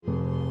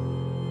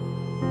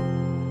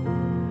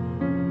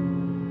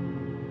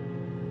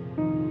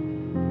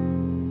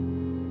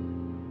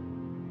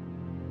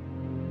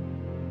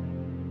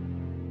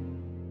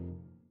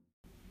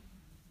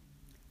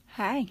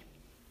Hi,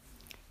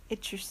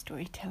 it's your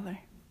storyteller,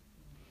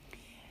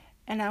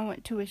 and I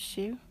want to wish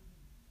you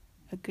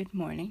a good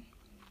morning,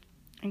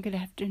 a good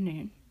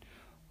afternoon,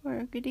 or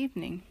a good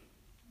evening,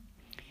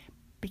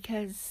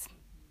 because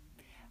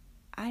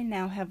I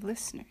now have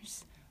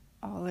listeners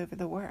all over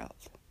the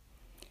world.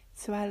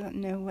 So I don't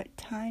know what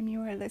time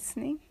you are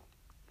listening,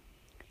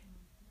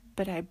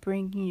 but I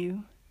bring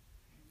you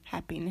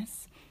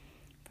happiness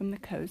from the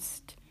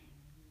coast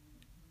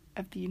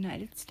of the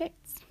United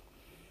States.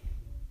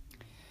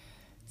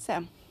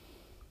 So,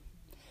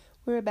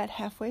 we're about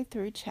halfway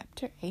through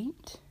chapter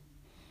 8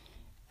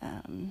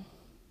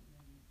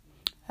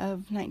 of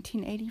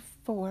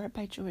 1984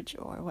 by George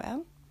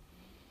Orwell.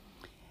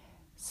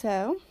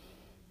 So,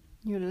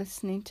 you're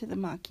listening to the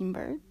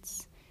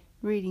Mockingbirds,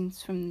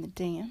 readings from The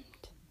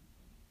Damned,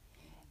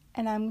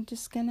 and I'm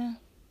just going to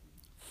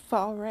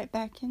fall right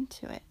back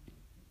into it.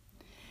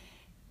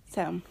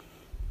 So,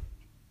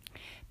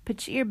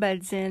 put your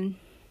earbuds in.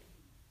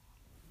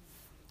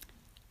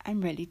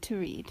 I'm ready to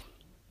read.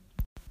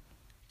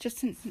 Just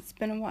since it's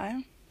been a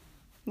while,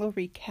 we'll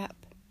recap.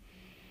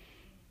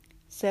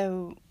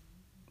 So,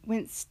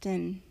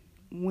 Winston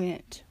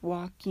went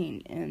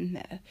walking in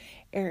the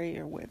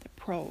area where the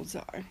proles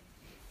are.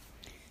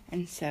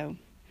 And so,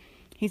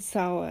 he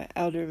saw an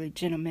elderly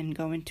gentleman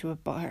go into a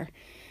bar.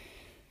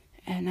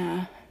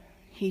 And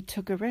he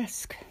took a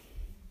risk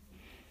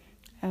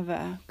of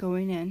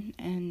going in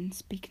and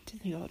speaking to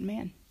the old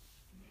man.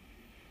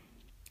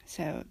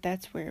 So,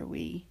 that's where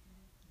we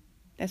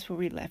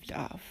left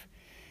off.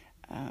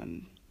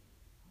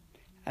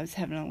 I was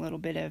having a little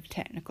bit of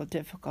technical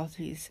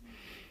difficulties.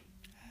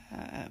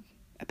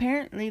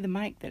 Apparently the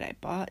mic that I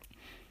bought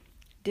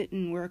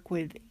didn't work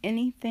with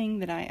anything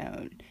that I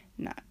owned.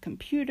 Not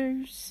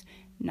computers,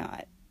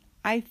 not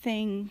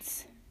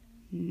iThings,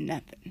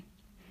 nothing.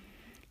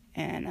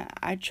 And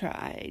I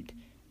tried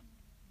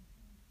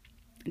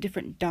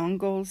different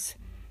dongles,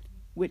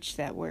 which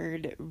that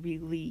word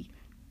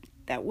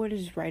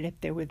is right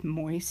up there with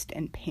moist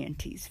and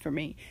panties for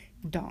me.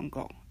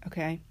 Dongle,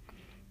 okay?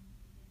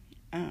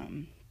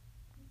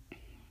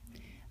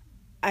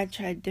 I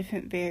tried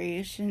different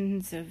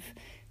variations of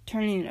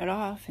turning it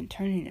off and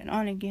turning it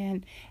on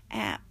again,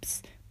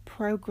 apps,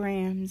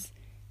 programs,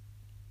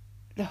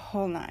 the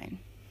whole nine.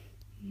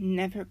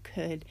 Never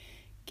could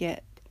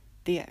get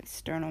the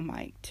external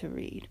mic to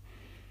read.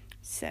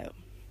 So,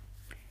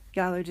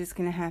 y'all are just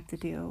going to have to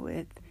deal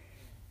with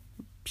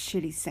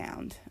shitty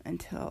sound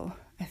until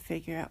I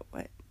figure out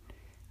what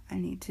I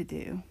need to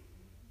do.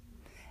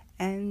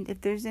 And if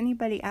there's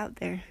anybody out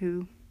there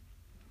who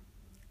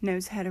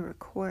knows how to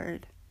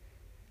record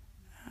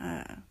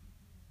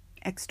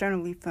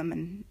externally from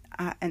an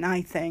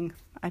iPad,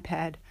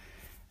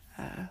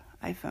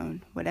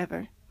 iPhone,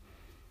 whatever,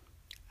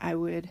 I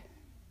would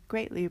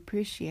greatly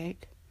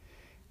appreciate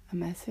a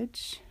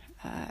message.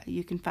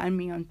 You can find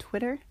me on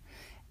Twitter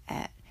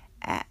at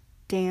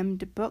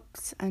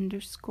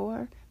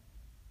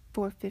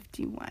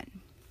damnedbooks_451.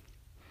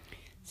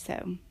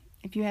 So,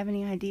 if you have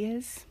any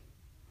ideas,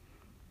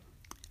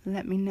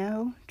 let me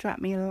know, drop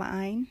me a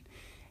line,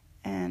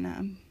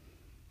 and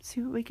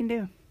see what we can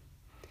do.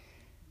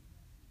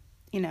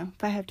 You know,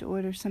 if I have to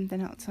order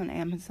something else on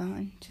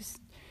Amazon, just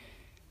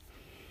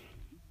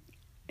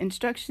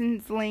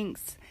instructions,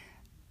 links,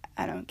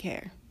 I don't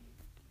care.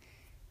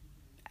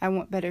 I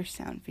want better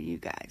sound for you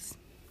guys.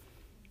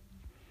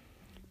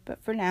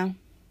 But for now,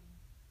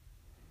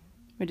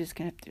 we're just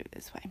going to have to do it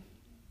this way.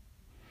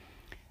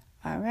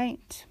 All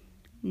right,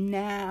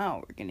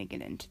 now we're going to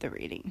get into the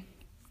reading.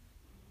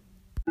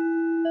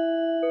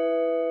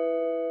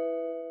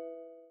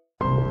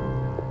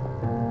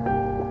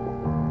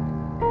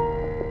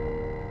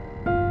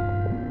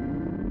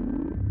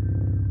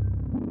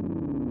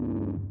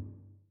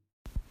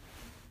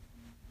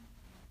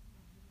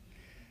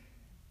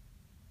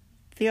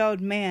 The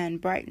old man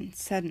brightened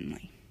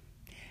suddenly.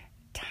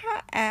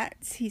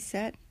 "Tats," he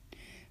said.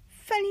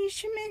 "Funny you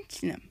should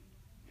mention 'em.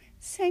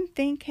 Same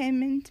thing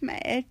came into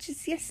my head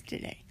just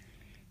yesterday.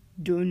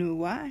 Don't know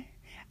why.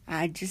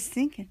 I just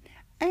thinking,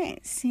 I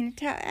ain't seen a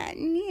tat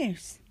in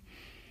years.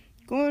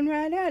 Going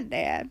right out,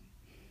 Dad.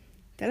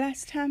 The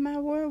last time I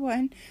wore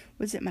one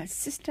was at my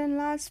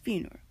sister-in-law's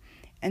funeral,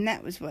 and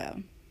that was,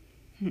 well,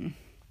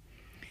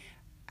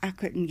 I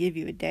couldn't give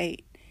you a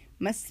date.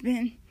 Must have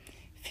been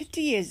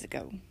 50 years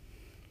ago.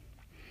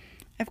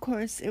 Of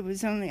course, it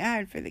was only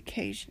ironed for the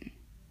occasion.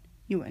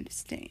 You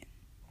understand.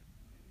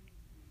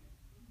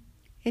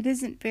 It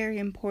isn't very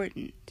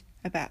important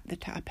about the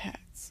top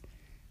hats,"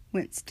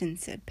 Winston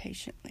said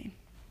patiently.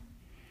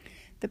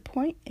 "The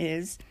point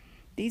is,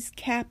 these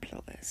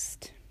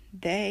capitalists,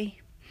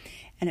 they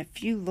and a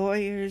few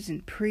lawyers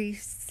and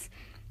priests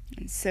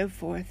and so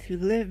forth who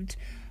lived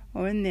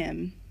on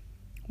them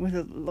were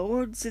the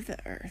lords of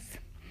the earth.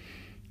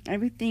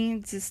 Everything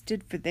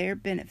existed for their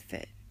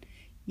benefit.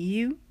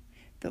 You,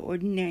 the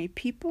ordinary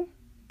people,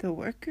 the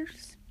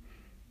workers,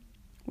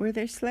 were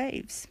their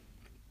slaves.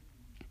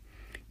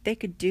 They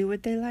could do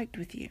what they liked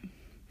with you.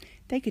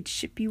 They could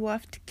ship you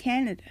off to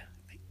Canada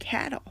like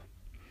cattle.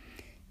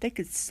 They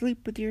could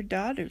sleep with your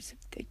daughters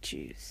if they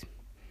choose.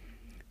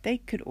 They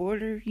could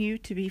order you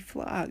to be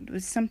flogged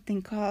with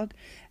something called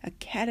a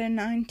cat o'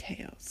 nine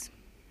tails.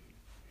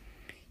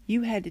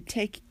 You had to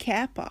take a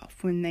cap off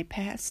when they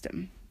passed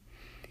them.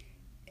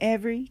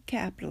 Every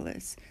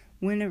capitalist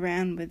went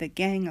around with a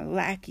gang of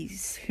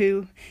lackeys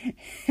who,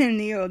 and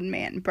the old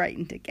man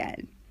brightened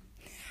again.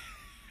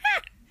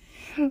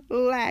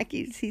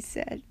 Lackeys, he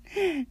said.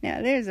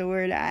 Now there's a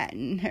word I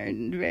hadn't heard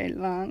in very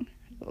long.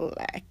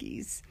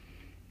 Lackeys.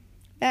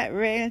 That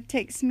really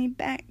takes me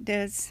back,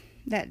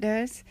 that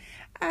does.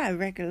 I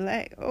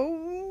recollect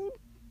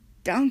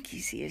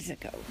donkeys years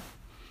ago.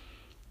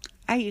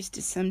 I used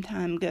to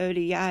sometime go to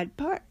Yard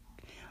Park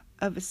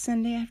of a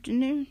Sunday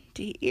afternoon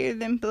to hear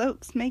them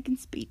blokes making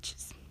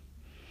speeches.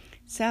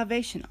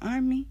 Salvation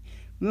Army,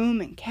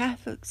 Roman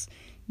Catholics,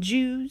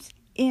 Jews,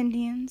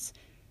 Indians,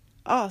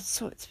 all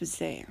sorts was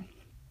there.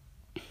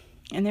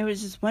 And there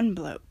was just one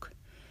bloke.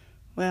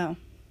 Well,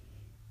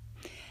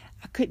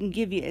 I couldn't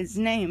give you his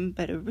name,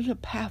 but a real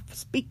powerful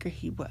speaker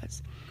he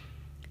was.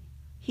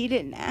 He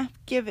didn't have to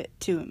give it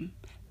to him.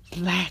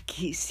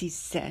 Lackeys, he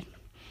said.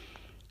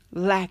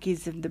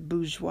 Lackeys of the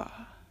bourgeois.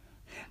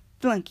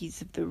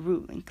 Flunkies of the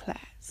ruling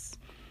class.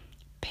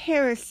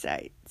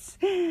 Parasites.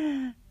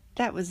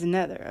 That was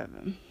another of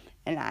them.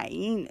 And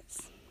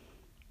hyenas.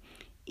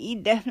 He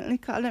definitely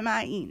called them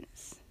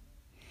hyenas.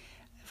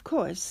 Of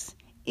course,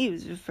 he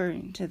was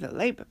referring to the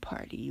Labor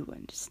Party, you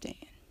understand.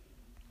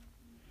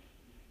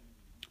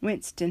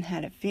 Winston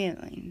had a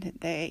feeling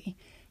that they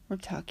were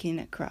talking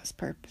at cross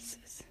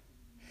purposes.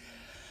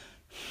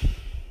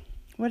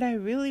 What I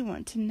really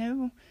want to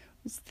know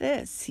was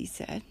this, he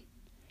said.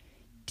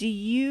 Do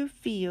you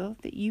feel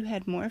that you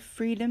had more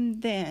freedom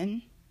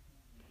then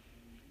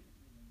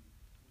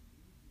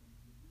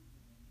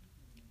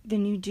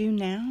than you do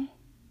now?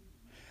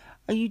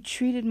 Are you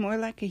treated more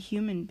like a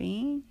human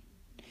being?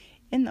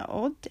 In the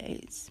old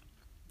days,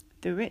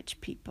 the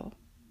rich people,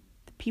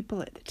 the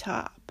people at the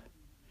top,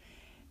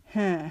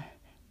 the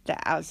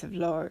House of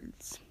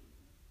Lords,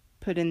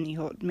 put in the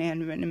old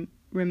man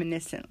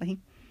reminiscently.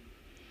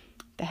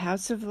 The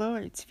House of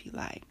Lords, if you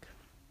like.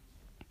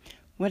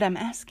 What I'm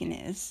asking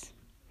is,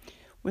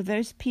 were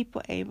those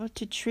people able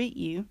to treat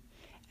you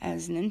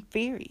as an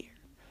inferior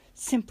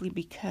simply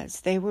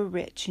because they were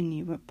rich and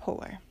you were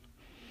poor?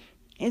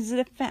 Is it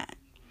a fact,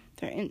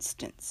 for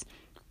instance,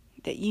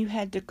 that you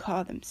had to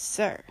call them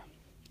sir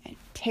and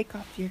take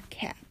off your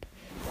cap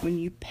when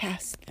you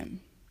passed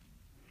them?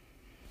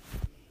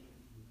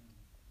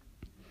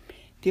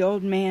 The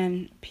old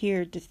man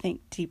appeared to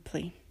think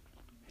deeply.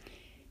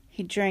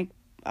 He drank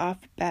off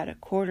about a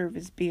quarter of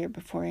his beer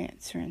before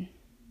answering.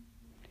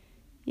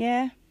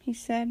 Yeah, he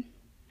said.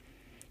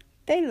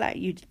 They like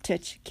you to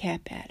touch your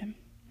cap at 'em.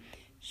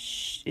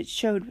 It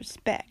showed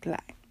respect,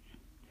 like.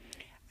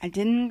 I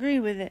didn't agree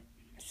with it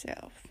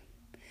myself,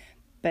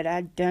 but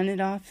I'd done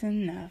it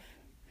often enough.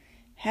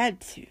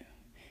 Had to,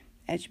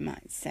 as you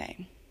might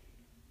say.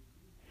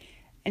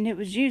 And it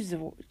was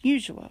usual.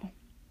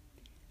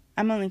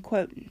 I'm only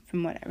quoting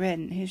from what I read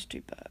in the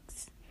history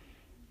books.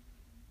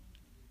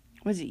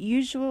 Was it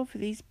usual for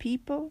these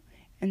people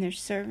and their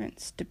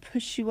servants to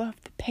push you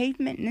off the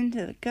pavement and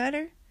into the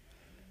gutter?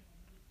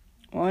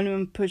 One of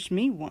them pushed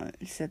me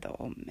once, said the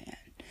old man.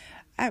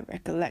 I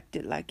recollect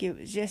it like it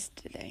was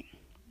yesterday.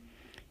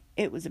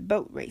 It was a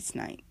boat race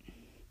night.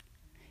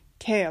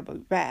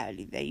 Terribly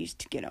rowdy they used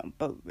to get on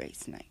boat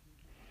race night.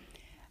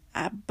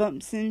 I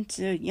bumps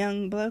into a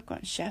young bloke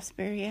on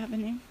Shaftesbury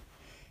Avenue.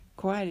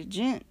 Quite a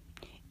gent.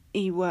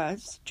 He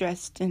was,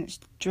 dressed in a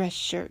dress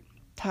shirt,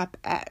 top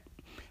hat,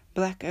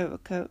 black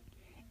overcoat.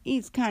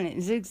 He's kind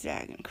of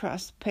zigzagging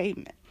across the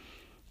pavement,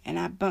 and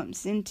I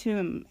bumps into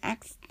him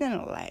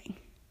accidentally.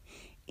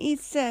 He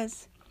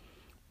says,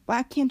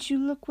 "Why can't you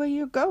look where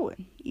you're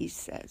going?" he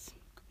says.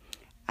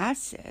 I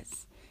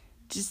says,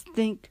 "Just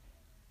think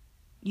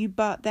you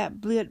bought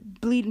that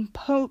bleeding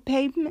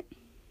pavement?"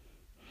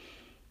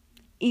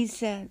 He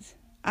says,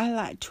 "I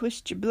like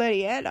twist your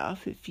bloody head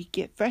off if you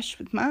get fresh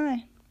with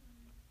mine."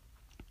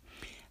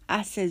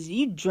 I says,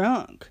 "You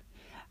drunk.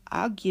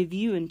 I'll give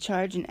you in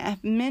charge in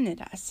half a minute,"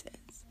 I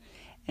says.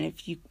 And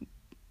if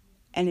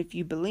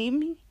you believe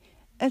me,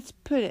 let's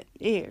put it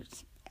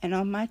ears and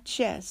on my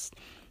chest,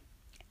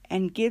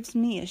 and gives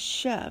me a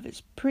shove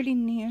as pretty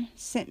near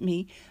sent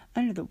me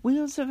under the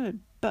wheels of a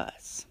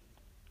bus.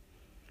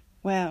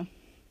 Well,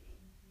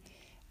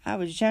 I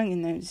was young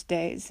in those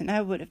days, and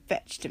I would have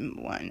fetched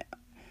him one.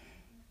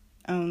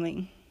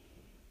 Only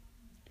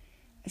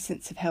a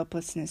sense of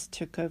helplessness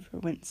took over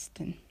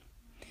Winston.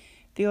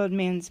 The old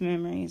man's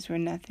memories were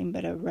nothing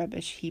but a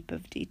rubbish heap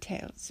of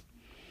details.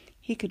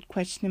 He could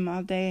question him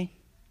all day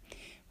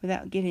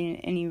without getting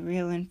any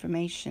real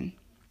information.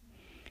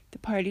 The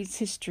party's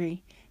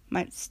history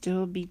might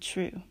still be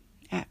true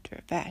after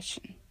a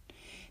fashion.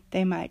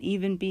 They might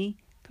even be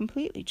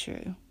completely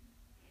true.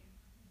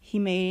 He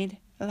made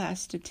a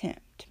last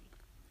attempt.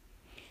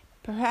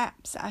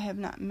 Perhaps I have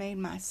not made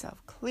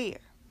myself clear.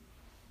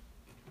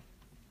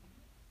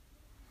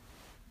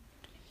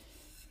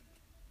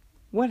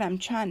 What I'm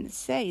trying to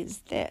say is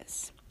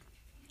this.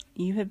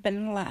 You have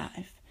been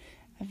alive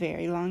a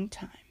very long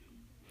time.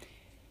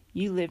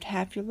 You lived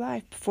half your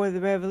life before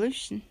the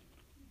Revolution.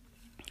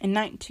 In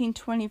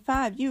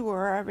 1925, you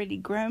were already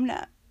grown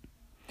up.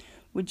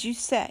 Would you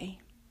say,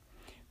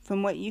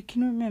 from what you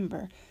can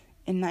remember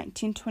in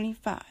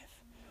 1925,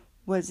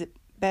 was it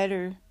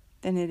better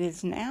than it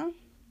is now,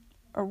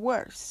 or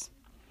worse?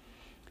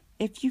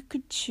 If you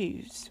could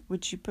choose,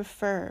 would you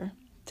prefer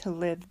to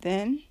live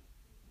then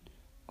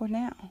or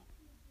now?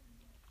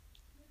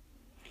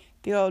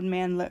 The old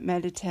man looked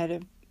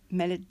meditatively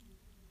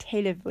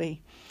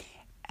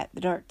at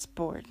the darts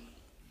board.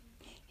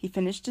 He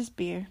finished his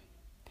beer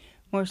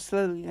more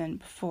slowly than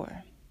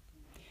before.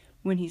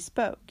 When he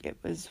spoke, it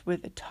was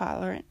with a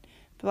tolerant,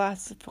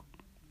 philosophical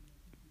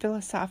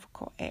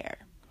air,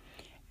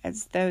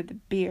 as though the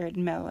beer had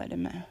mellowed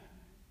him.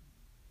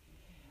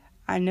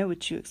 I know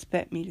what you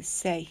expect me to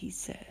say, he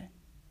said.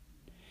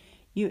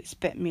 You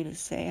expect me to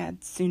say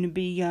I'd sooner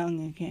be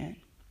young again.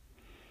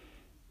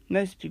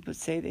 Most people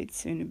say they'd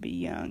sooner be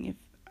young if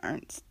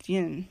aren't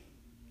young.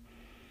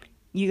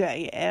 You got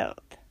your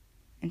health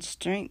and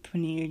strength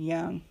when you're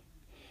young.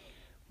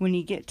 When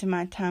you get to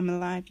my time of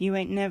life, you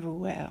ain't never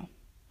well.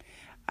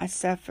 I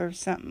suffer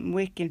something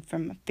wicked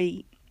from my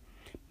feet.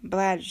 My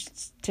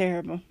bladder's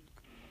terrible.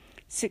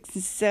 6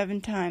 and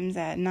 7 times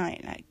at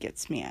night that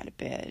gets me out of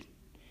bed.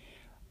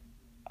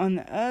 On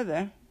the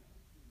other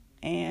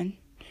hand,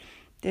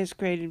 there's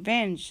great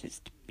advantages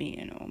to being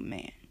an old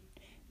man.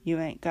 You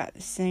ain't got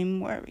the same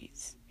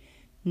worries.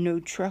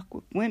 No truck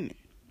with women.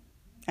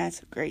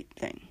 That's a great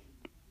thing.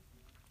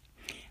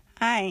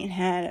 I ain't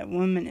had a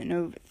woman in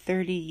over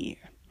 30 years.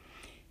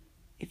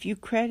 If you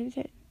credit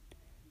it,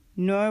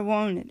 nor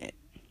wanted it,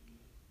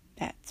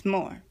 that's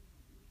more.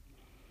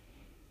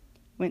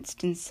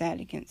 Winston sat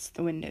against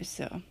the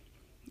windowsill.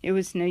 It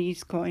was no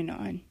use going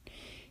on.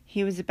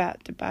 He was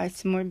about to buy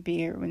some more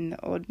beer when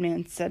the old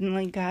man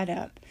suddenly got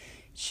up,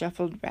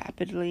 shuffled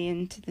rapidly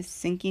into the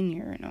sinking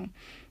urinal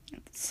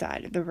at the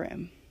side of the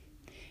room.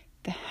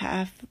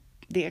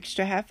 The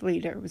extra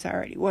half-liter was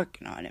already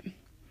working on him.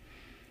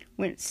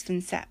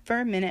 Winston sat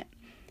for a minute,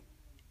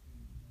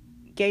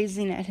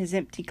 gazing at his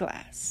empty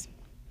glass,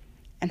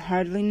 and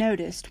hardly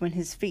noticed when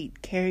his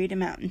feet carried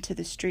him out into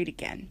the street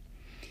again.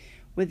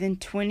 Within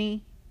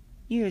 20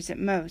 years at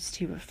most,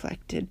 he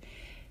reflected,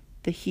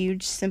 the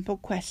huge, simple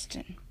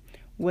question,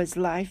 was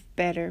life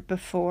better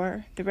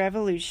before the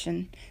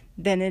Revolution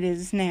than it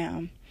is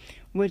now,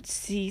 would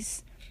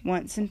cease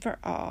once and for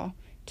all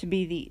to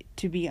be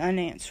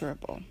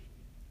unanswerable.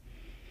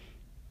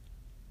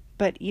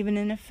 But even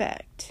in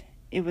effect,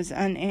 it was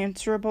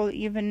unanswerable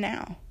even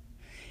now,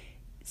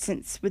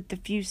 since with the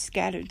few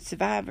scattered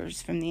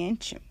survivors from the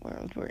ancient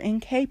world were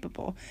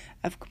incapable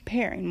of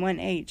comparing one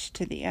age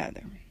to the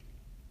other.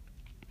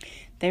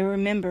 They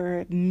remember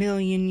a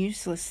million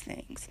useless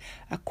things,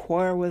 a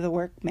quarrel with a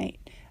workmate,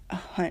 a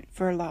hunt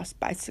for a lost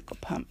bicycle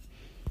pump,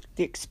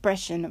 the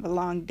expression of a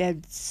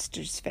long-dead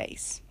sister's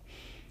face,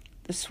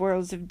 the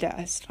swirls of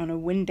dust on a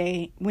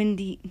windy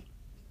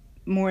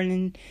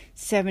morning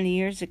 70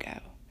 years ago,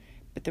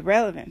 but the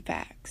relevant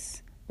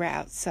facts were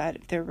outside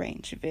of their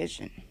range of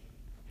vision.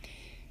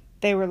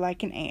 They were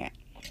like an ant.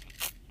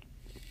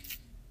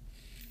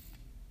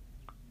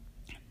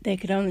 They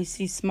could only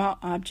see small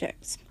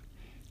objects,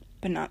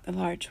 but not the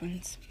large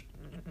ones.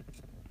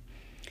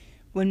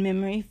 When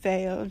memory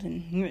failed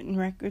and written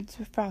records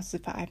were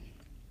falsified,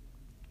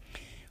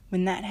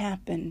 when that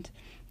happened,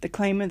 the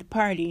claim of the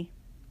party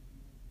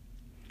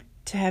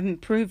to have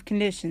improved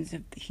conditions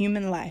of the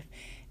human life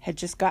had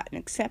just gotten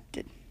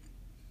accepted,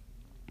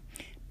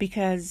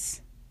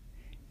 because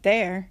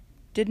there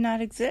did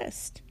not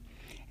exist,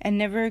 and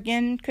never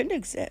again could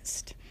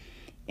exist,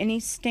 any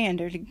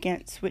standard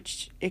against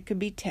which it could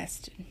be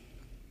tested.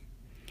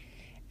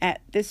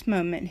 At this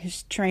moment,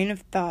 his train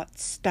of thought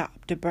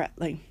stopped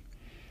abruptly.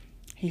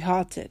 He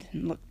halted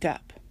and looked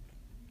up.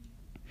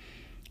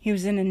 He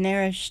was in a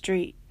narrow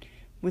street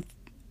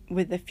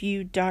with a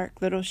few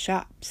dark little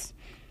shops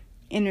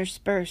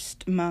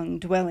interspersed among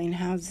dwelling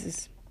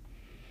houses.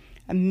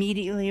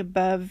 Immediately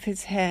above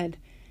his head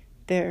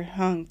there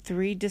hung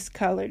 3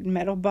 discolored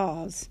metal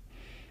balls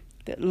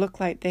that looked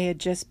like they had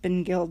just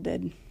been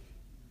gilded.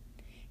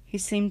 He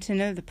seemed to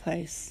know the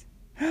place.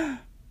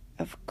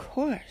 Of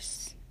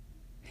course.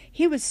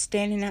 He was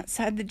standing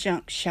outside the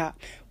junk shop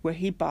where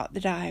he bought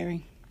the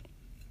diary.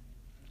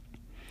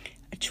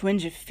 A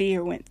twinge of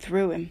fear went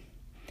through him.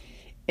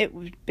 It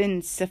would have been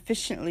a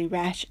sufficiently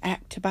rash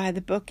act to buy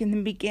the book in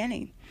the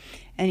beginning,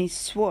 and he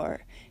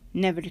swore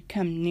never to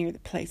come near the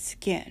place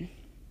again.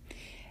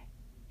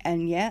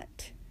 And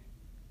yet,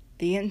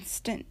 the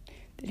instant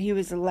that he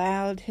was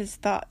allowed his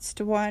thoughts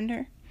to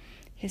wander,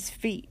 his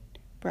feet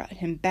brought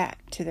him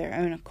back to their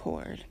own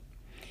accord.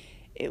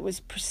 It was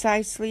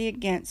precisely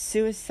against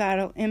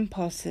suicidal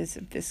impulses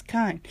of this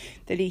kind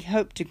that he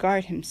hoped to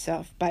guard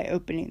himself by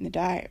opening the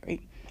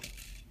diary.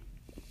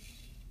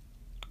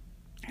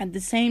 At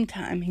the same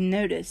time, he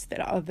noticed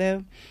that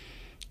although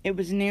it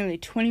was nearly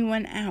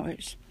 21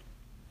 hours,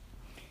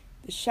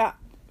 the shop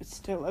was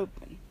still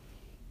open.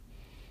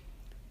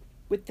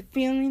 With the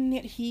feeling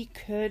that he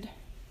could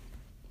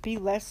be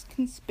less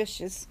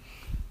conspicuous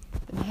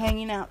than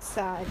hanging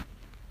outside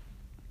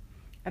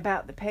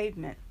about the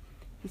pavement,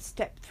 he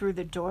stepped through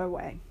the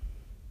doorway.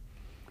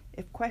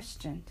 If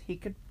questioned, he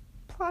could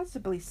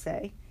plausibly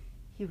say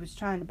he was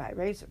trying to buy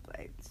razor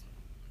blades.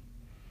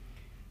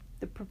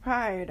 The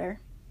proprietor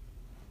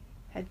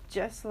had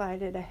just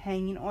lighted a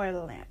hanging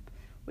oil lamp,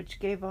 which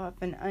gave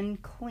off an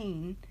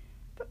unclean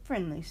but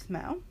friendly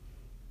smell.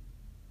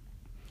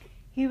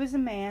 He was a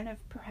man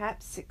of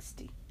perhaps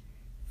 60,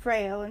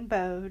 frail and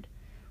bowed,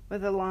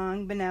 with a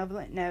long,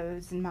 benevolent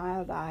nose and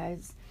mild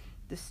eyes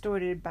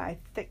distorted by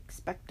thick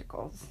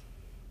spectacles.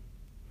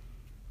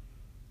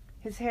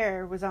 His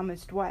hair was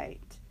almost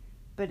white,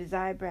 but his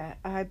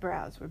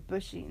eyebrows were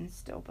bushy and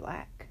still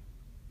black.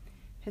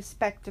 His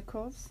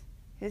spectacles,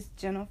 his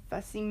gentle,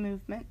 fussy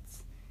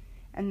movements,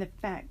 and the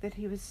fact that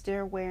he was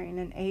still wearing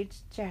an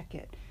aged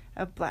jacket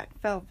of black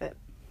velvet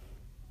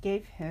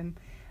gave him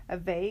a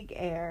vague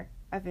air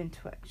of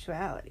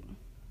intellectuality,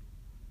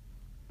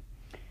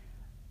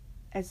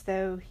 as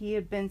though he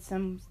had been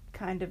some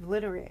kind of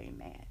literary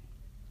man,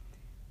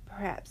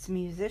 perhaps a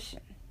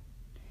musician.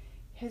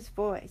 His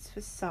voice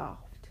was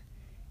soft,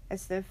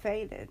 as though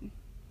faded,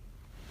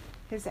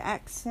 his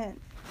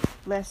accent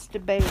less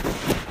debated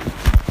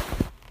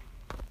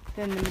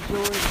than the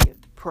majority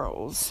of the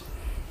proles.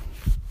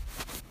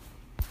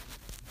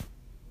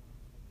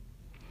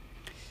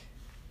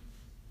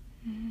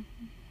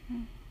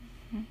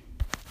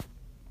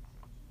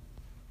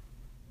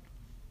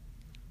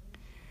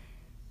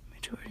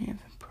 Majority of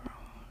the proles.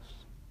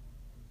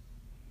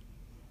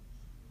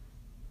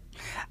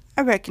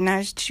 I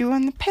recognized you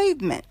on the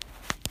pavement,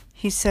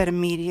 he said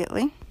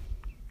immediately.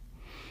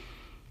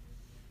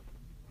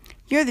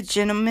 You're the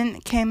gentleman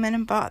that came in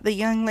and bought the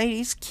young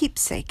lady's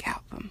keepsake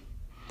album.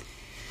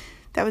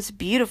 That was a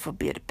beautiful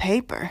bit of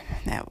paper,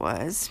 that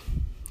was.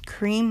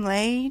 Cream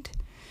laid,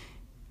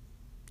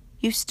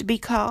 used to be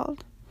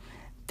called.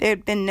 There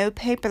had been no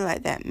paper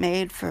like that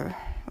made for,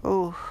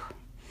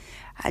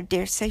 I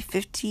dare say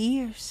 50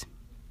 years.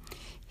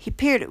 He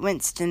peered at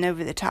Winston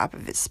over the top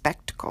of his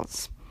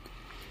spectacles.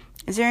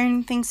 Is there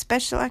anything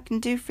special I can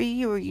do for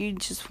you, or you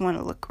just want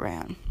to look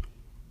around?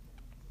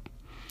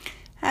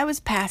 I was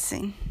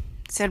passing,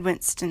 said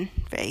Winston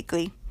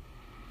vaguely.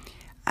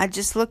 I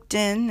just looked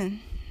in, and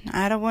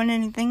I don't want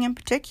anything in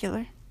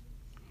particular.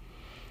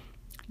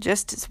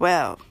 Just as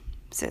well,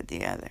 said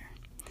the other,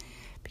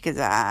 because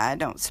I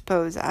don't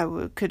suppose I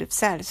could have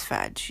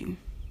satisfied you.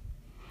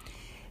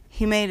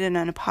 He made an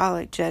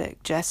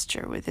unapologetic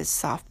gesture with his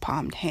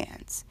soft-palmed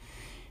hands.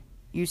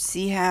 You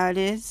see how it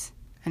is?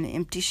 An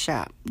empty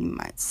shop, you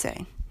might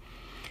say.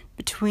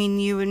 Between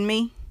you and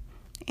me,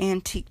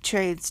 antique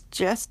trade's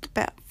just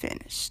about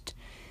finished.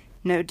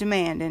 No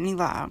demand any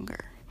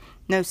longer.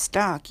 No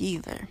stock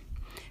either.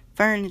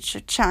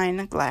 Furniture,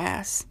 china,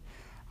 glass,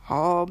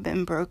 all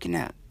been broken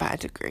up by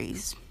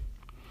degrees.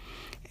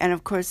 And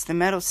of course the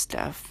metal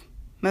stuff,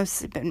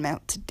 mostly been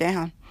melted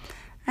down.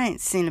 I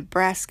ain't seen a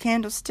brass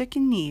candlestick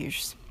in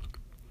years.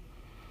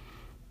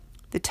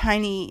 The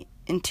tiny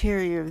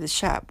interior of the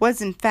shop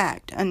was in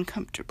fact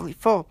uncomfortably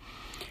full,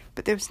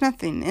 but there was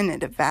nothing in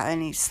it of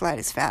any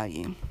slightest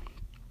value.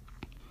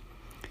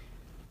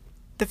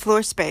 The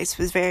floor space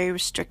was very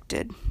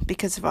restricted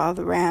because of all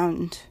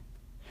around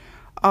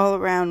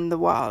the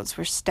walls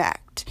were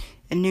stacked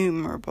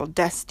innumerable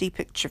dusty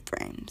picture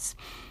frames.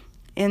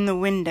 In the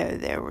window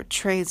there were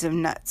trays of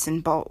nuts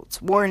and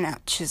bolts,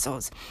 worn-out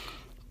chisels,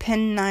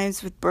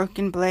 penknives with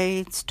broken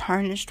blades,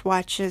 tarnished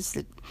watches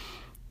that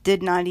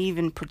did not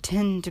even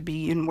pretend to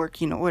be in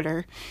working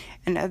order,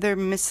 and other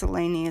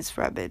miscellaneous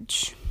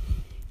rubbish.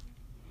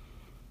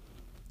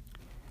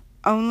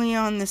 Only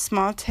on the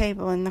small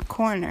table in the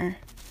corner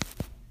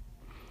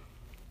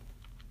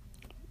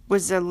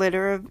was a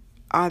litter of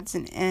odds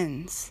and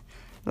ends,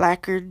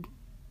 lacquered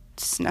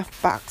snuff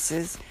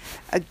boxes,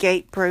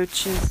 agate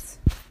brooches,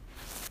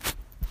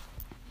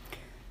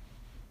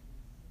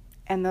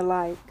 and the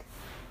like.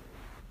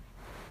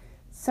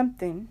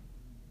 Something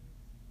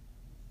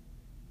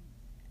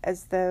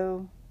as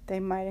though they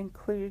might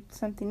include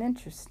something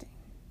interesting.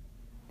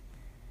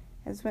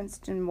 As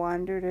Winston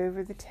wandered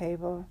over the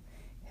table,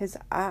 his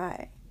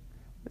eye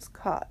was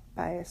caught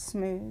by a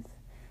smooth,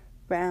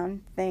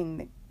 round thing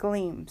that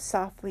gleamed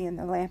softly in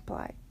the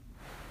lamplight.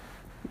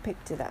 He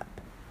picked it up.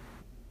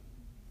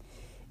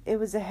 It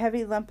was a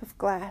heavy lump of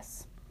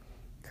glass,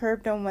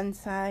 curved on one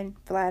side,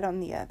 flat on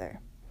the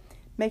other,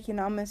 making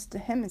almost a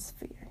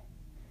hemisphere.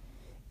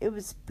 It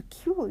was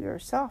peculiar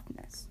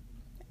softness,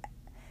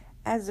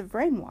 as of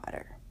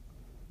rainwater,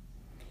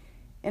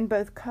 in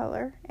both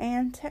color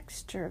and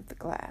texture of the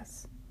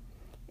glass.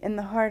 In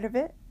the heart of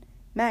it,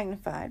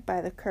 magnified by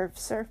the curved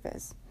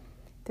surface,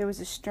 there was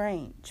a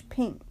strange,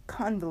 pink,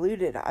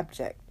 convoluted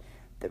object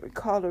that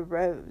recalled a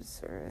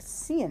rose or a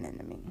sea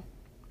anemone.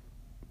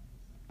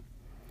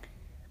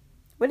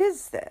 What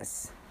is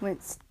this?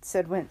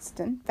 Said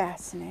Winston,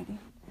 fascinated.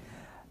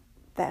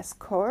 That's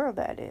coral,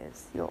 that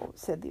is,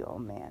 said the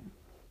old man.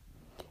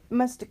 It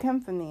must have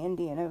come from the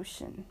Indian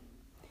Ocean.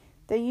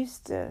 They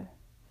used to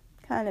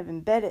kind of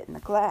embedded in the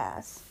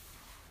glass.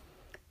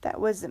 That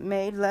wasn't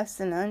made less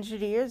than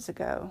 100 years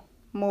ago.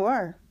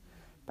 More,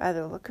 by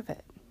the look of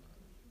it.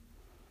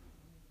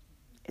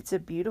 It's a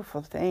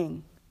beautiful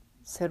thing,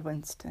 said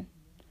Winston.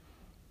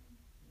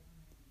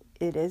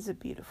 It is a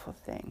beautiful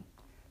thing,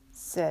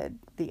 said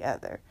the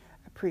other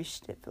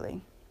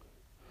appreciatively.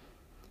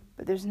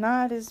 But there's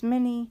not as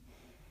many,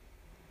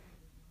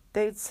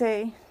 they'd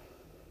say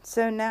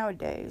so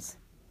nowadays.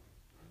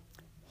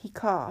 He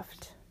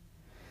coughed.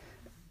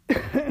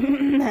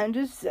 That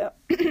just so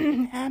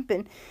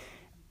happened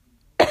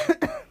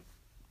that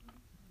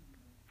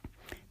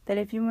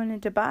if you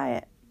wanted to buy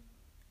it,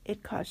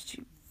 it cost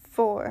you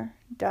 $4.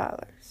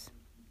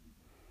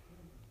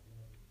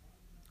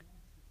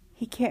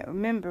 He can't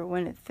remember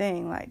when a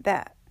thing like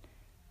that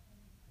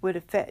would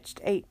have fetched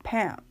 8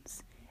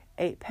 pounds.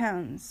 8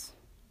 pounds,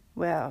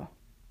 well,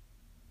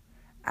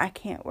 I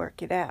can't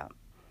work it out,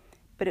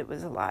 but it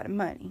was a lot of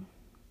money.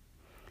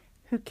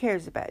 Who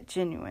cares about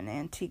genuine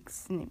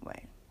antiques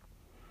anyway?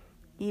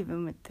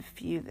 Even with the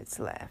few that's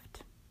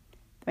left.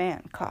 The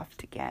man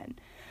coughed again.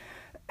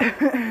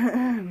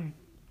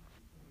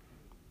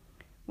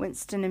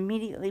 Winston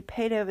immediately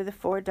paid over the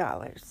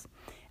 $4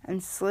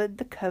 and slid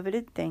the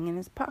coveted thing in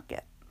his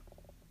pocket.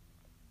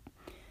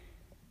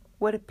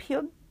 What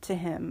appealed to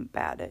him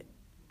about it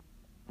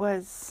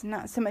was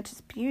not so much its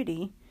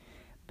beauty,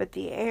 but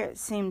the air it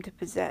seemed to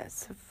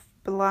possess of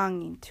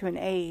belonging to an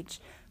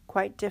age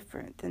quite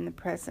different than the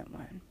present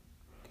one.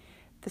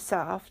 The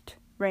soft,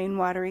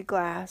 rain-watery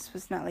glass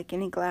was not like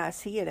any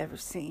glass he had ever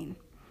seen.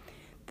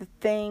 The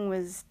thing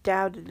was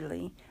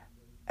doubtedly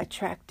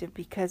attractive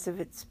because of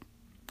its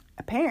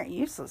apparent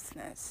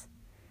uselessness,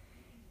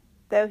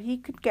 though he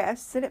could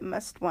guess that it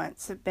must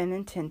once have been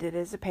intended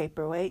as a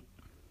paperweight.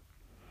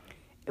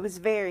 It was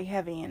very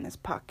heavy in his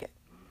pocket,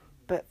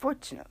 but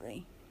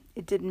fortunately,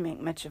 it didn't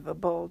make much of a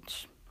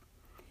bulge.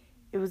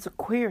 It was a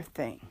queer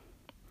thing,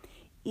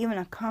 even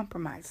a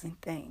compromising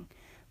thing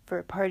for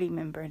a party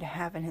member to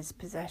have in his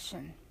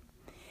possession.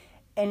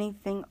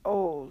 Anything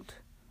old,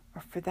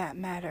 or for that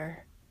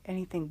matter,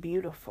 anything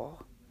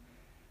beautiful,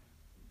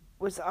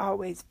 was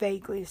always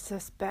vaguely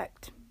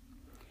suspect.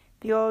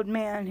 The old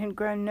man had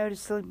grown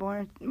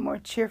noticeably more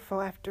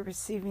cheerful after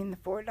receiving the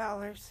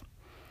 $4.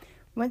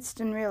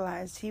 Winston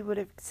realized he would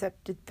have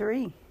accepted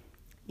 3,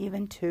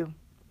 even 2.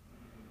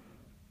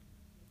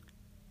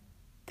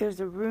 There's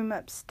a room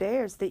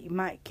upstairs that you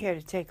might care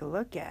to take a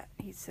look at,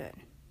 he said.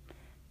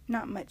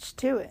 Not much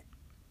to it.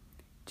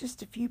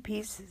 Just a few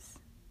pieces.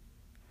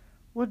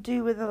 We'll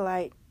do with a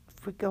light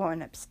if we go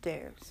on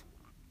upstairs.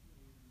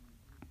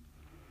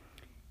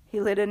 He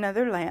lit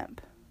another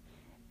lamp,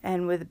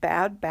 and with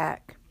bowed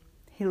back,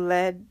 he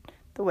led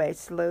the way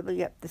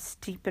slowly up the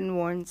steep and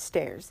worn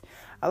stairs,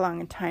 along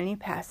a tiny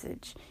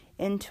passage,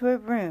 into a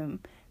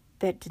room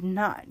that did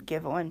not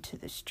give onto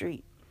the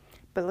street,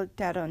 but looked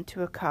out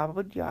onto a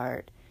cobbled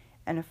yard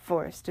and a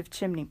forest of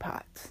chimney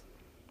pots.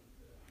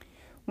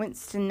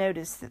 Winston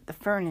noticed that the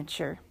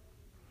furniture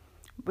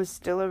was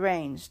still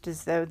arranged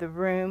as though the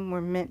room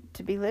were meant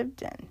to be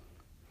lived in.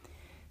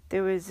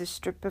 There was a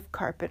strip of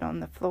carpet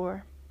on the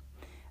floor,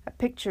 a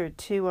picture or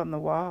 2 on the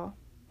wall,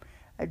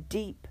 a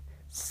deep,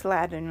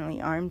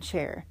 slatternly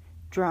armchair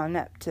drawn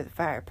up to the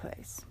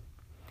fireplace.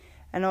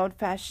 An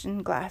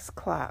old-fashioned glass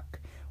clock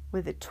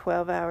with a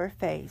 12-hour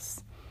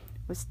face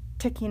was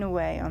ticking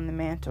away on the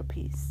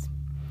mantelpiece.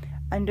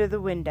 Under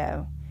the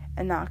window,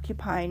 and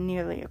occupying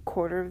nearly a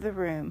quarter of the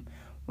room,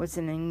 was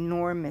an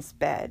enormous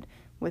bed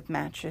with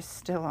mattress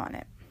still on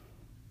it.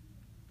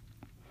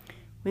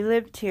 We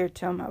lived here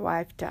till my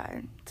wife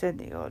died, said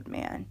the old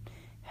man,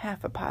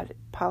 half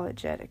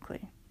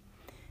apologetically.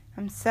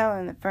 I'm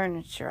selling the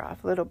furniture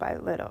off little by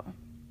little.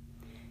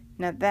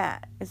 Now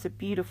that is a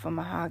beautiful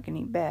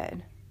mahogany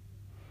bed.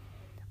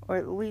 Or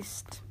at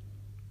least,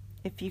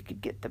 if you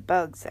could get the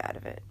bugs out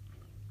of it.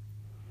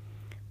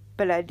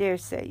 But I dare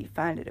say you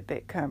find it a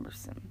bit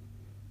cumbersome.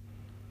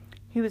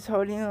 He was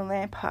holding the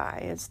lamp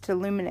high as to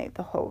illuminate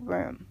the whole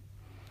room,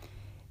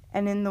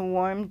 and in the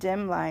warm,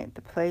 dim light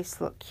the place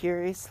looked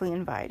curiously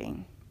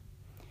inviting.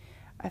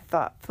 A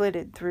thought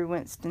flitted through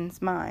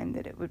Winston's mind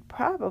that it would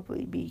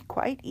probably be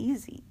quite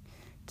easy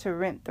to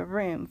rent the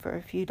room for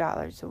a few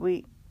dollars a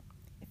week,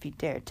 if he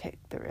dared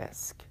take the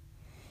risk.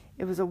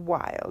 It was a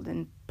wild,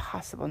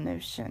 impossible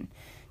notion,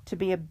 to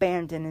be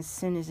abandoned as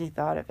soon as he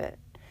thought of it,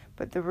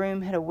 but the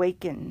room had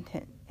awakened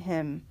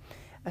him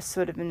a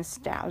sort of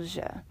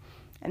nostalgia,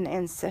 an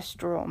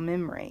ancestral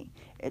memory.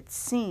 It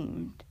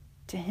seemed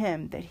to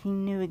him that he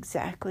knew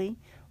exactly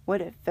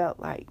what it felt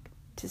like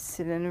to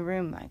sit in a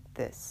room like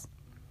this.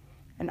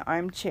 An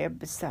armchair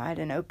beside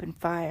an open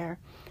fire,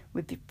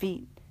 with your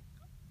feet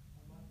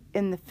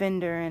in the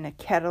fender and a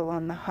kettle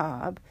on the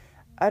hob,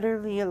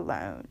 utterly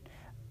alone,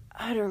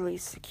 utterly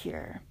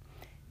secure.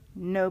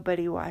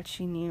 Nobody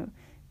watching you,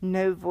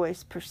 no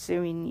voice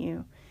pursuing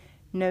you,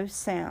 no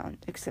sound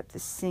except the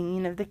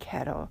singing of the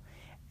kettle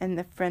and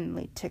the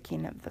friendly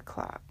ticking of the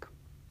clock.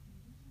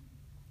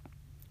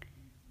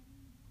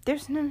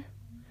 There's no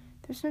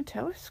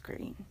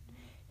telescreen,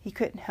 he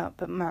couldn't help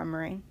but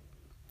murmuring.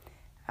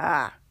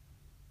 Ah,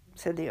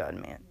 said the old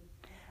man.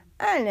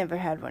 I never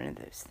had one of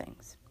those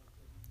things.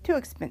 Too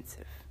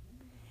expensive.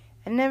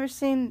 I never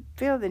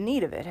feel the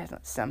need of it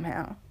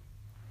somehow.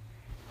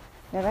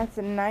 Now that's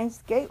a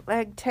nice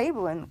gate-leg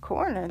table in the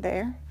corner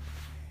there.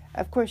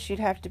 Of course, you'd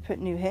have to put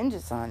new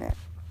hinges on it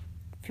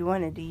if you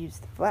wanted to use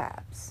the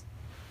flaps.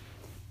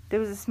 There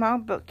was a small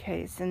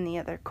bookcase in the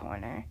other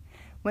corner.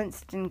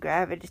 Winston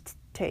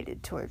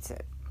gravitated towards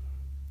it.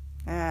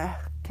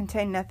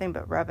 Contained nothing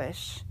but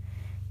rubbish.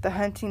 The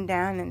hunting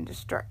down and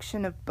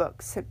destruction of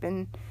books had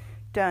been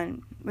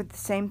done with the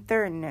same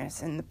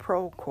thoroughness in the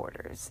prole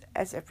quarters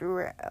as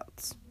everywhere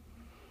else.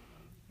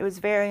 It was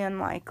very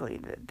unlikely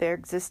that there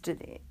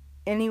existed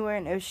anywhere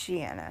in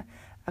Oceania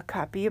a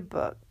copy of a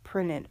book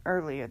printed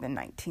earlier than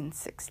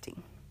 1960.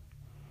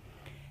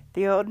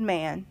 The old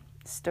man,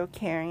 still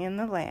carrying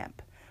the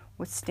lamp,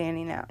 was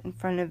standing out in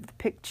front of the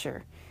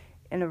picture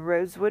in a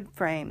rosewood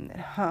frame that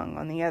hung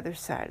on the other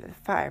side of the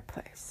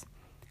fireplace,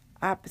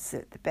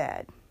 opposite the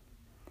bed.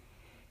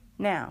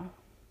 Now,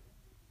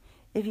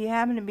 if you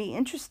happen to be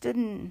interested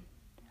in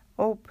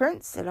old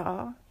prints at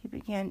all, he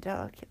began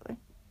delicately.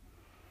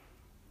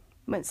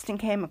 Winston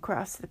came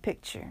across the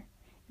picture.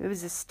 It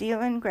was a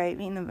steel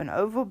engraving of an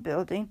oval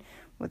building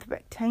with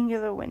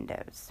rectangular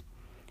windows,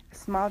 a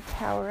small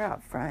tower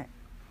out front.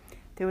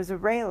 There was a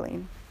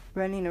railing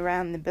running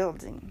around the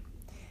building,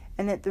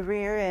 and at the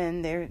rear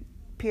end there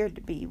appeared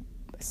to be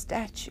a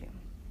statue.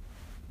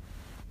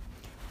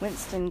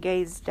 Winston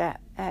gazed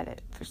at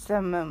it for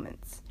some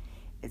moments.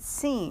 It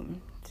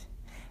seemed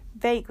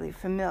vaguely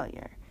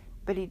familiar,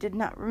 but he did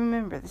not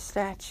remember the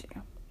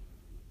statue.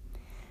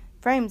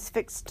 Frame's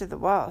fixed to the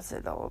wall,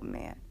 said the old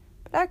man,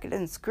 but I could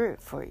unscrew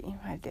it for you,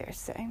 I dare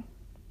say.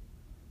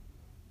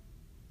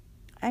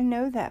 I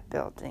know that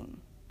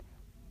building,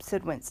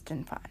 said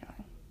Winston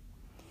finally.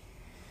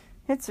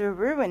 It's a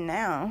ruin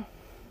now.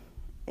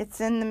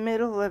 It's in the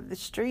middle of the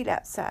street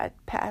outside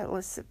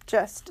Palace of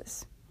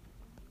Justice.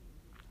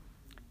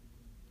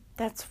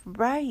 That's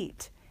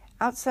right,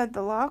 outside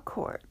the law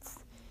courts.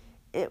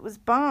 It was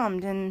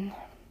bombed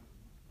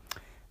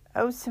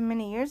so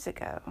many years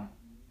ago.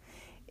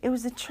 It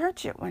was a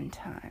church at one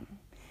time.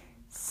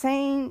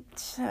 Saint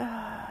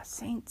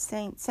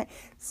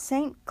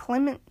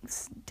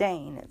Clement's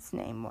Dane, its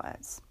name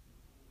was.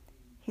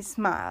 He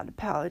smiled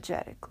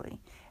apologetically,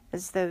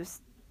 as though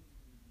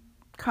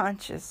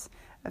conscious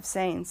of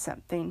saying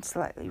something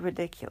slightly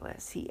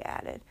ridiculous. He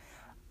added,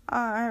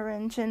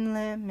 "Orange and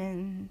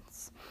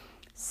lemons,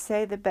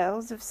 say the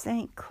bells of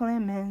St.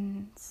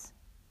 Clement's."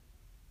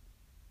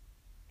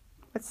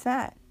 "What's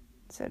that?"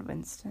 said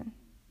Winston.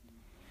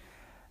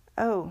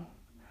 "Oh,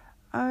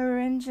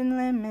 orange and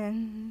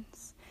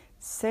lemons,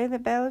 say the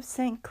bell of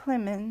St.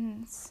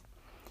 Clement's."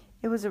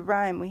 It was a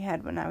rhyme we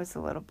had when I was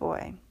a little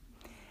boy.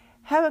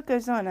 How it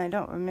goes on I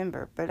don't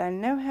remember, but I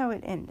know how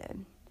it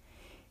ended.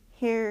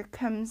 Here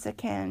comes a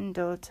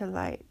candle to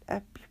light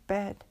up your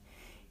bed.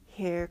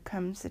 Here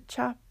comes a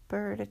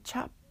chopper to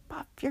chop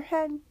off your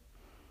head.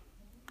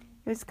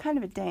 It was kind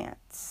of a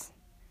dance.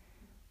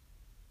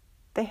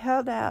 They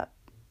held out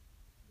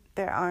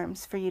their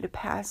arms for you to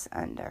pass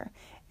under,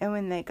 and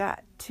when they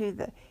got to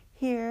the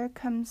 "here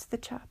comes the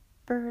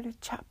chopper to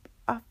chop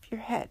off your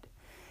head,"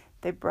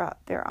 they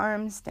brought their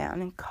arms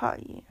down and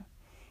caught you.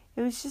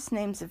 It was just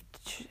names of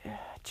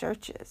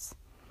churches.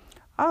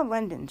 All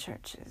London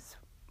churches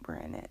were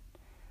in it.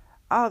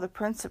 All the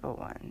principal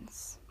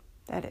ones,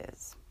 that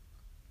is.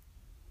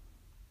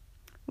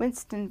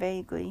 Winston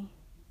vaguely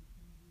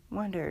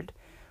wondered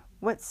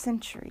what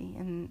century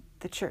in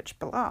the church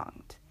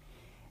belonged,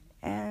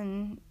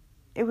 and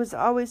it was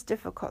always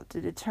difficult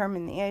to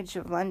determine the age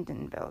of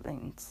London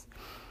buildings.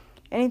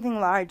 Anything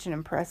large and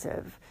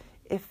impressive,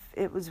 if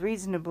it was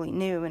reasonably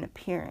new in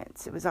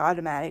appearance, it was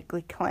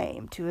automatically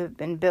claimed to have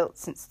been built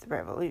since the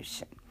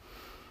Revolution,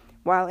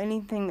 while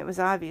anything that was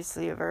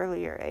obviously of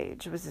earlier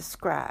age was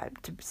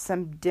ascribed to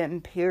some dim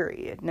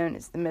period known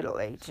as the Middle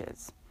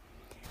Ages.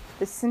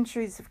 The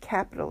centuries of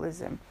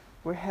capitalism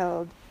were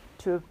held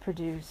to have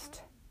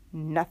produced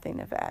nothing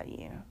of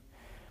value.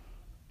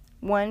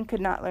 One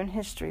could not learn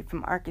history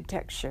from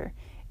architecture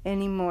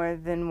any more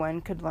than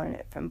one could learn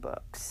it from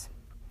books.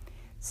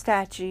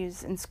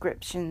 Statues,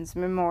 inscriptions,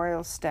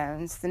 memorial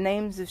stones, the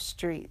names of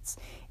streets,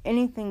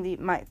 anything that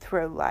might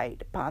throw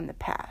light upon the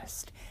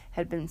past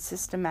had been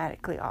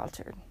systematically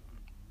altered.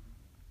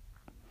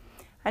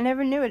 "I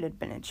never knew it had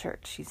been a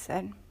church," she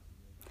said.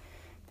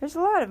 "There's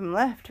a lot of them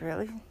left,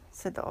 really,"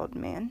 said the old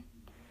man,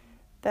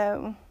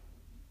 "though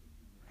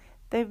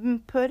they've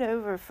been put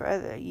over for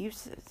other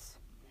uses."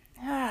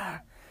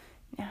 Now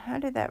how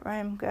did that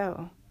rhyme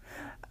go?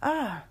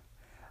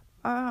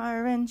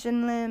 Orange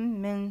and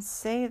lemons,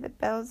 say the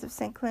bells of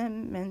St.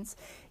 Clement's.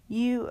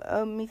 You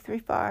owe me 3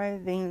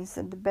 farthings,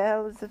 said the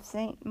bells of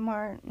St.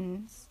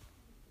 Martin's.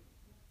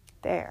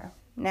 There.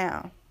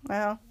 Now,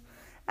 well,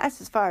 that's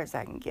as far as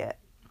I can get.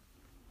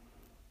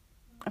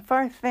 A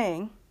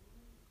farthing,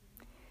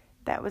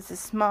 that was a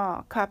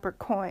small copper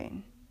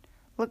coin,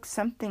 looked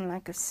something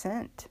like a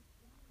cent.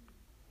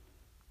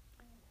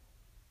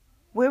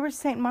 Where was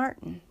St.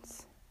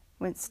 Martin's?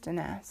 Winston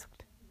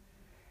asked.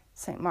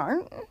 St.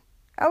 Martin?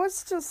 I was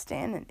still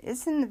standing.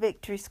 It's in the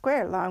Victory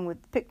Square along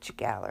with the picture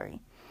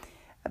gallery.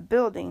 A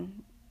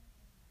building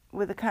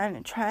with a kind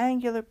of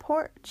triangular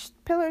porch,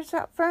 pillars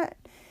out front,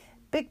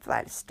 big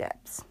flight of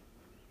steps.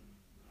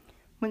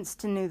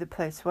 Winston knew the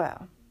place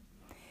well.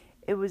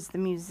 It was the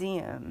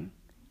museum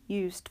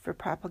used for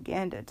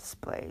propaganda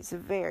displays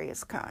of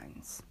various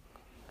kinds.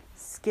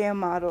 Scale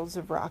models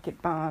of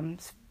rocket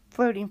bombs,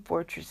 floating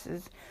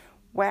fortresses,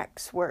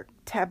 waxwork,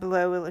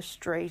 tableau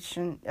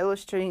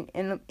illustrating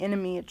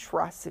enemy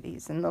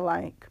atrocities, and the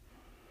like.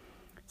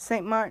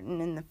 St. Martin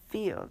in the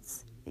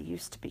Fields, it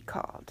used to be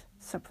called,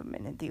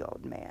 supplemented the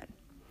old man,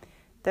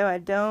 though I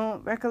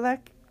don't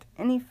recollect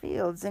any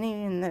fields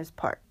in those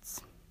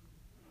parts.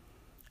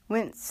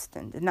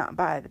 Winston did not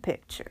buy the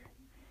picture.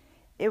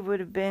 It would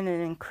have been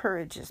an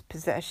encourageous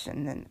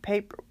possession than the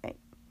paperweight,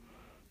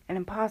 and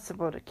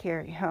impossible to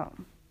carry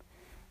home,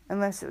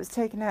 unless it was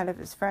taken out of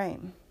his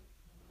frame.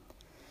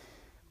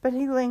 But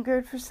he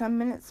lingered for some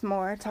minutes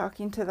more,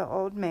 talking to the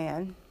old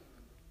man,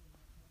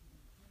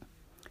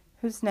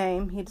 whose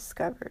name, he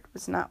discovered,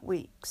 was not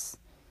Weeks,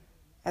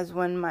 as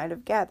one might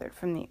have gathered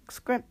from the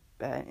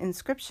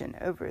inscription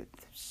over the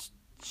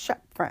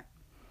shop front,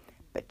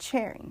 but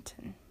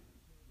Charrington.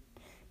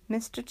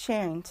 Mr.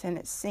 Charrington,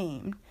 it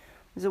seemed,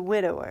 was a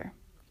widower,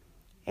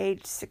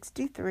 aged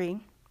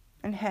 63,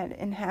 and had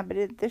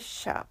inhabited this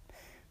shop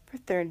for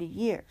 30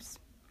 years.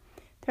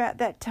 Throughout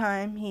that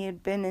time, he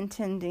had been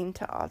intending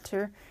to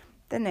alter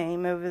the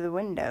name over the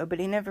window, but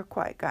he never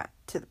quite got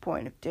to the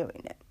point of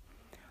doing it.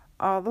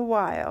 All the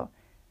while,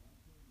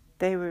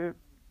 they were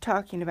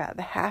talking about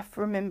the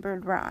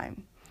half-remembered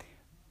rhyme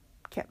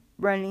kept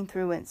running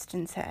through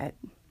Winston's head.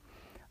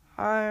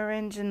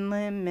 Orange and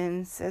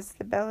lemon, says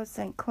the bell of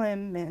St.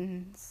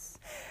 Clement's.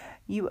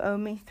 You owe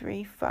me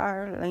 3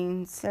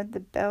 farthings, said the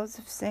bells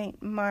of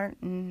St.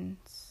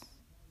 Martin's.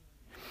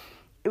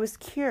 It was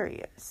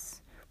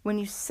curious. When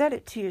you said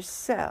it to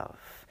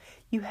yourself,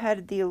 you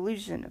had the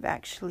illusion of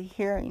actually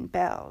hearing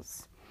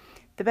bells.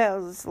 The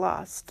bells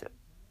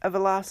of a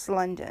lost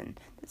London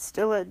that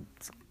still had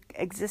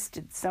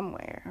existed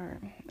somewhere or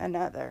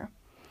another,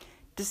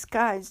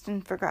 disguised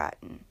and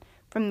forgotten.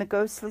 From the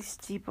ghostly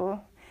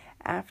steeple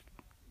after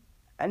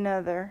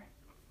another,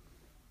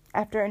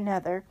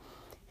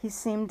 he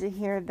seemed to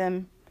hear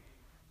them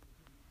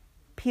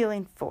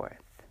pealing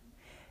forth.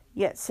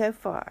 Yet so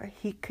far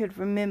he could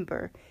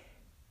remember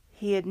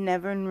he had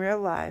never in real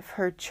life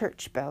heard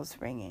church bells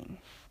ringing.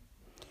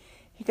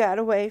 He got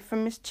away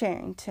from Miss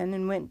Charrington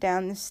and went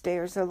down the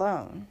stairs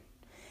alone,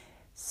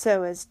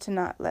 so as to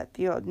not let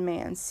the old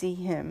man see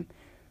him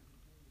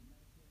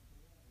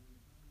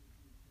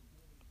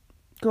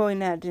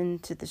going out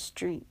into the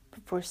street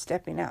before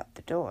stepping out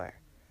the door.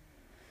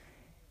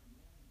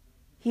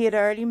 He had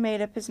already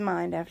made up his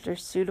mind after a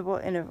suitable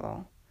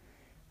interval,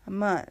 a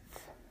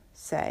month,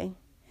 say,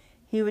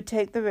 he would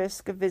take the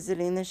risk of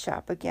visiting the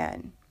shop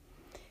again.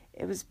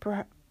 It was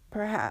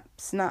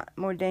perhaps not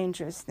more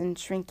dangerous than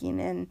shrinking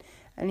in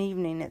an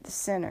evening at the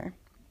center.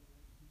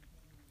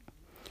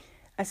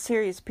 A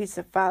serious piece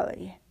of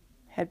folly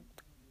had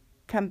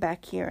come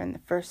back here in the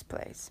first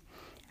place,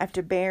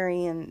 after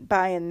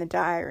buying the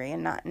diary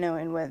and not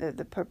knowing whether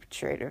the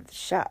perpetrator of the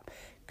shop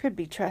could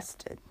be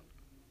trusted.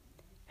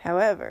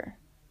 However,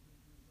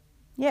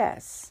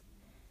 yes,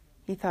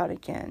 he thought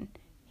again,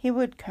 he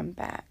would come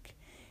back.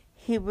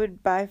 He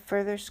would buy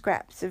further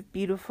scraps of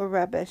beautiful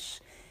rubbish.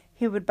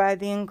 He would buy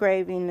the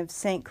engraving of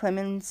St.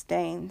 Clement's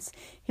Danes.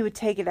 He would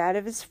take it out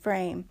of his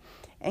frame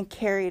and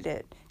carry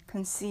it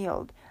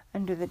concealed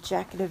under the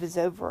jacket of his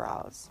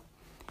overalls.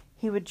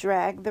 He would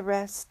drag the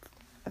rest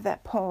of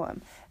that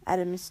poem out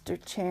of Mr.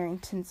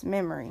 Charrington's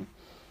memory.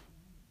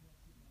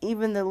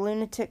 Even the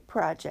lunatic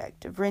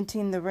project of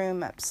renting the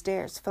room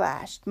upstairs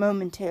flashed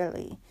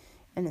momentarily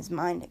in his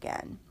mind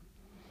again.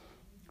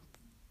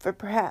 For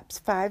perhaps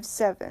 5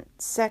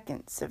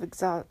 seconds of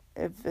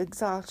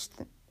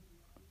exhaustion.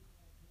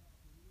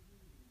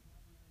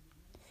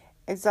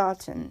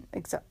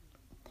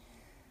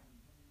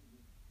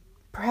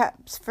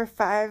 Perhaps for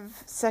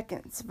 5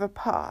 seconds of a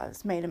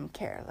pause made him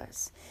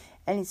careless,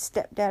 and he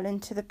stepped out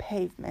into the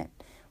pavement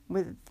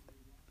with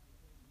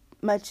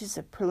much as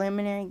a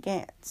preliminary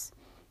glance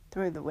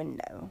through the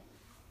window.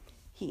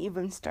 He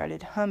even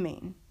started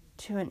humming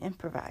to an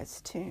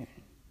improvised tune.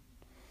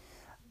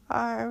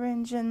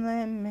 Orange and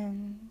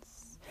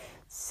lemons,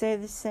 say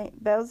the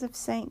bells of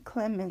St.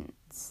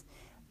 Clement's.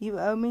 You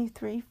owe me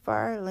 3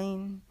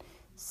 farthings,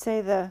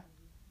 say the...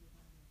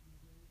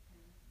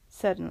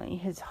 Suddenly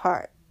his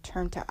heart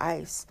turned to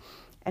ice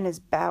and his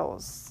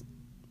bowels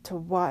to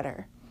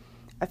water.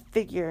 A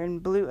figure in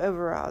blue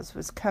overalls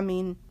was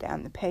coming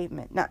down the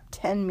pavement, not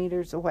 10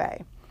 meters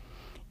away.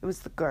 It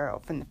was the girl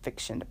from the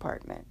fiction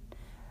department,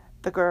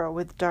 the girl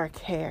with dark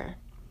hair.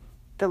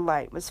 The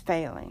light was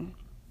failing,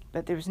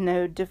 but there was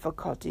no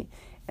difficulty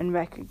in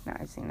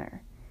recognizing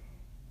her.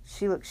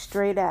 She looked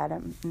straight at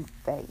him in the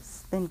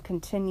face, then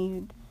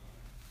continued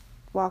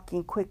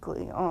walking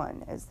quickly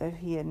on as though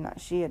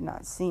she had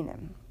not seen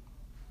him.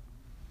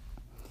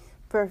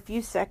 For a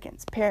few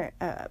seconds,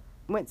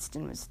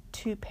 Winston was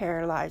too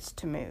paralyzed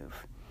to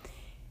move.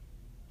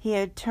 He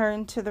had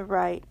turned to the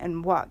right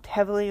and walked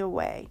heavily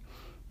away,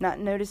 not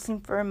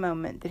noticing for a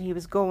moment that he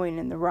was going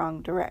in the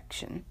wrong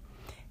direction.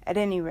 At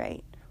any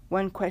rate,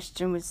 one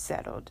question was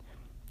settled.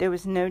 There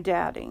was no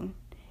doubting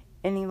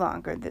any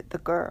longer that the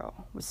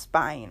girl was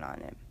spying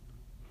on him.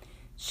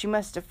 She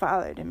must have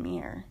followed him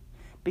here,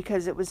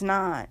 because it was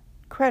not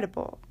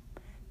credible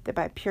that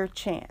by pure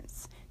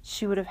chance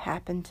she would have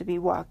happened to be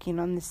walking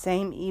on the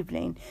same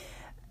evening,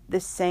 the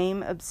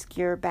same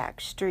obscure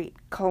back street,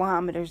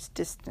 kilometers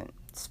distant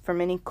from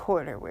any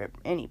quarter where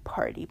any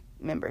party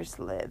members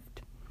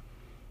lived.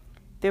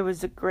 There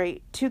was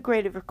too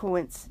great of a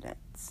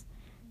coincidence.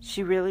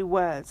 She really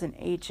was an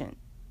agent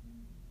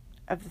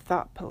of the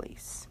thought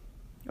police,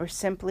 or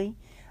simply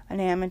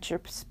an amateur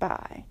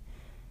spy.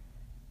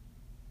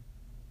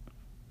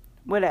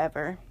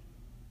 Whatever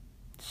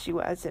she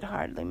was, it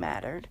hardly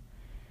mattered.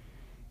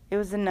 It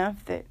was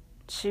enough that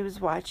she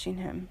was watching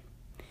him.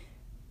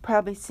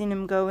 Probably seen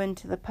him go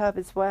into the pub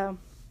as well.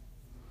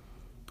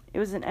 It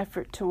was an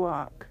effort to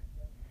walk.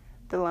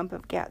 The lump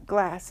of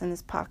glass in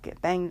his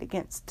pocket banged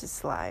against his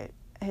thigh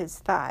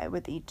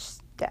with each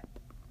step,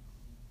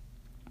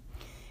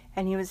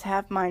 and he was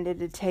half-minded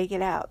to take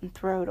it out and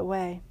throw it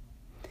away.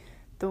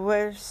 The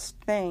worst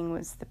thing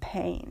was the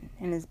pain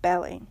in his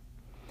belly.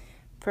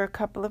 For a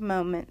couple of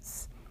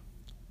moments,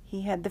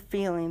 he had the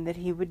feeling that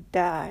he would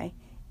die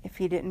if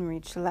he didn't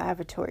reach the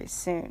lavatory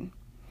soon.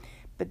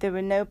 But there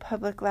were no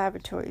public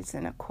lavatories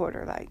in a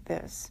quarter like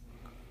this.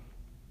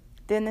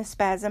 Then the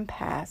spasm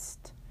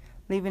passed,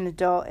 leaving a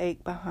dull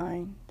ache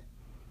behind.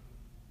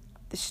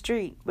 The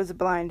street was a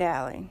blind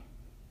alley.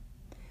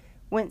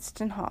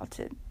 Winston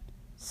halted,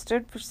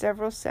 stood for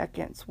several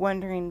seconds,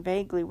 wondering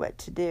vaguely what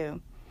to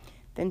do,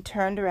 then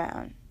turned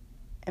around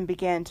and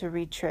began to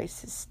retrace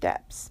his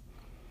steps.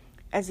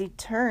 As he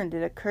turned,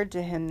 it occurred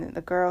to him that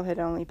the girl had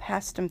only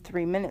passed him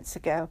 3 minutes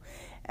ago,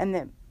 and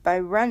that by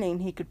running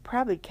he could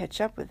probably catch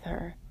up with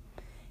her.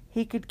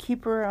 He could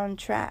keep her on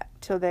track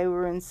till they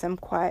were in some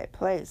quiet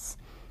place,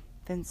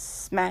 then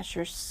smash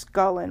her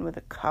skull in with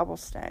a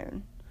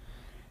cobblestone.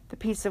 The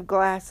piece of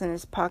glass in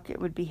his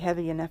pocket would be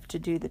heavy enough to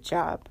do the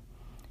job,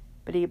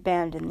 but he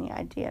abandoned the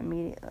idea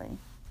immediately,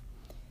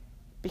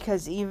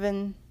 because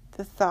even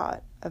the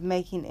thought of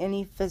making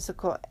any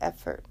physical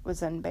effort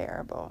was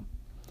unbearable.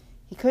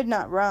 He could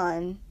not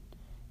run.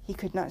 He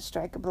could not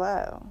strike a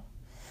blow.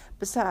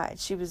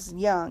 Besides, she was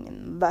young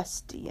and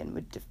lusty and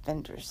would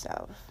defend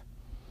herself.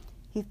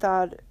 He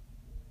thought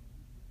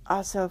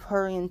also of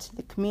hurrying to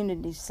the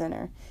community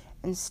center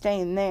and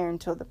staying there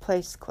until the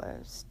place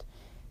closed,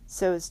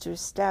 so as to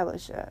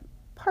establish a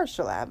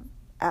partial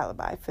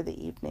alibi for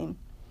the evening.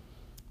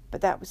 But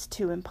that was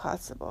too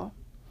impossible.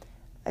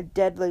 A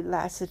deadly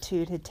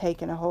lassitude had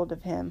taken a hold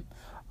of him.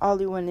 All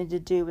he wanted to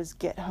do was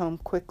get home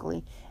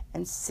quickly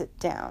and sit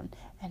down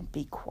and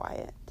be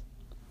quiet.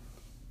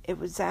 It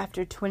was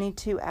after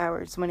 22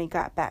 hours when he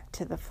got back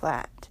to the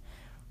flat.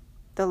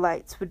 The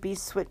lights would be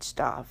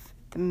switched off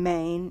at the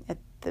main at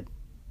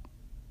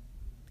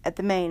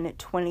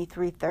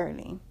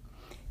 23:30.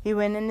 He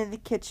went into the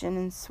kitchen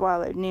and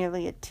swallowed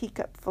nearly a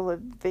teacup full of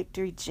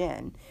Victory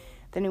gin.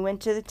 Then he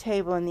went to the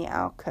table in the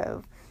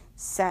alcove,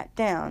 sat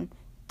down,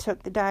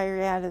 took the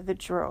diary out of the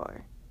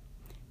drawer.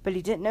 But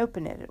he didn't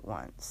open it at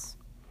once.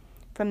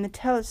 From the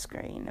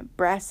telescreen, a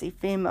brassy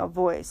female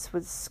voice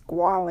was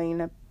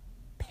squalling a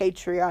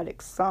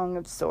patriotic song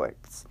of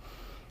sorts.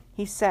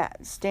 He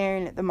sat,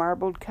 staring at the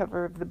marbled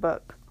cover of the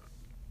book,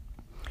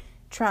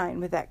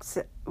 trying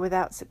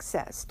without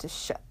success to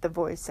shut the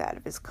voice out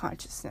of his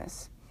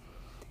consciousness.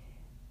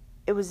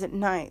 It was at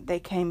night they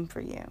came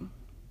for you.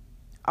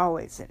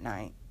 Always at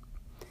night.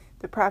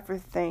 The proper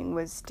thing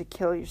was to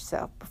kill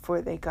yourself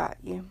before they got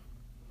you.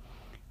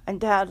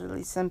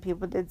 Undoubtedly, some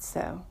people did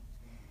so.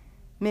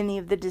 Many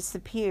of the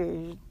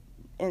disappearances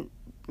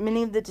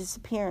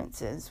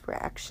were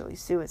actually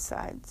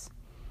suicides.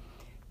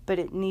 But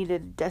it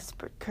needed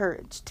desperate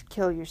courage to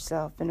kill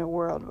yourself in a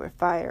world where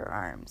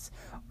firearms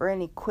or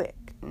any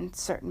quick and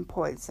certain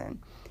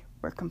poison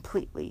were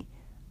completely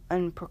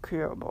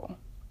unprocurable.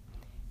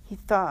 He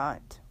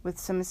thought, with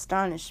some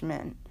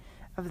astonishment,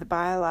 of the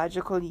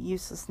biological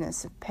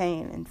uselessness of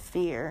pain and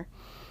fear,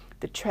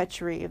 the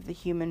treachery of the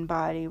human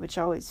body, which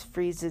always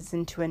freezes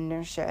into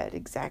inertia at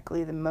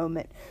exactly the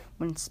moment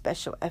when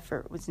special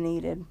effort was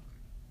needed.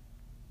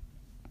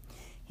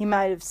 He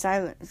might have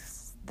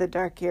silenced the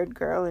dark-haired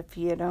girl if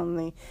he had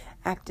only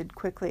acted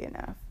quickly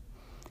enough,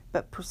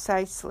 but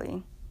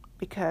precisely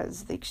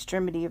because the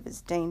extremity of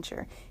his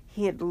danger,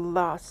 he had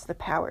lost the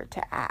power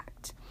to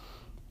act.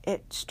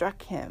 It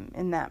struck him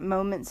in that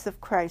moments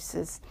of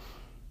crisis,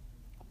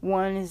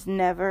 one is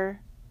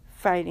never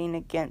fighting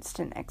against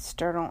an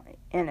external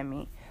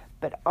enemy,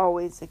 but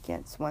always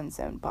against one's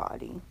own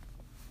body.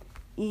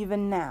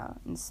 Even now,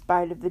 in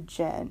spite of the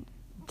gin,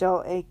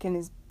 dull ache in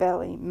his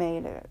belly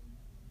made a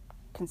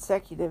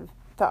consecutive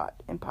thought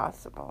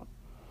impossible.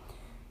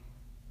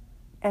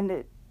 And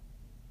it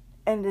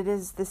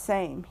is the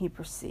same, he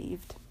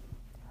perceived.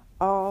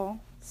 All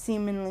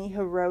seemingly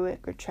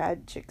heroic or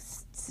tragic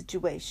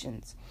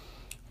situations,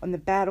 on the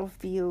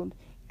battlefield,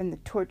 in the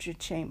torture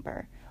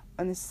chamber,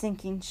 on the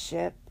sinking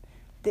ship.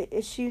 The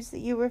issues that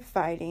you were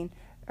fighting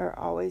are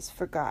always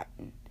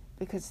forgotten,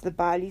 because the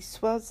body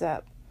swells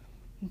up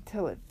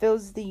until it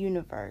fills the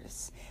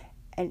universe,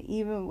 and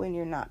even when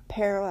you're not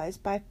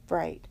paralyzed by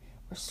fright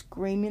or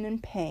screaming in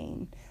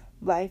pain,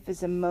 life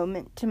is a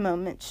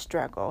moment-to-moment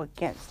struggle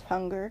against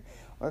hunger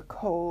or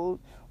cold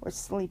or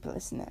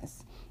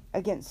sleeplessness,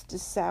 against a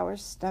sour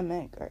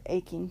stomach or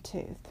aching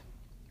tooth.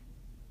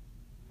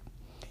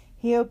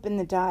 He opened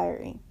the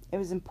diary. It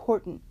was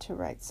important to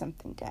write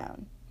something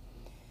down.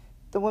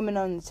 The woman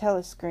on the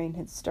telescreen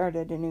had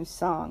started a new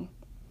song.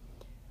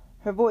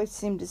 Her voice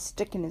seemed to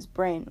stick in his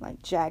brain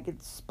like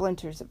jagged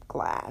splinters of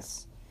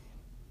glass.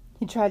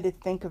 He tried to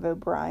think of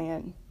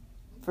O'Brien,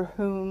 for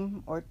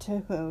whom or to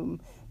whom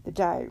the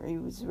diary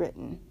was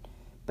written,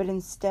 but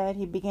instead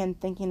he began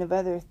thinking of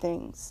other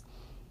things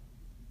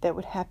that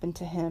would happen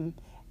to him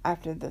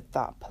after the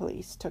thought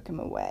police took him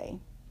away.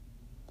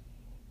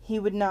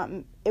 It would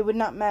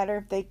not matter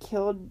if they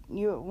killed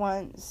you at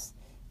once.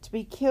 To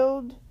be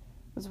killed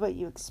was what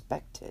you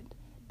expected,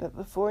 but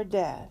before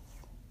death,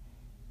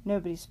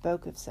 nobody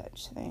spoke of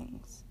such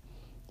things,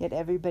 yet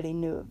everybody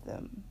knew of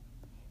them.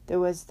 There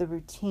was the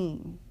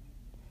routine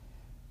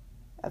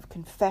of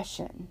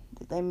confession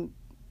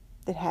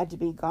that had to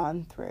be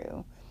gone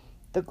through,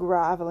 the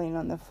groveling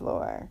on the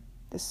floor,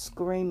 the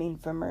screaming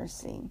for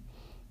mercy,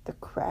 the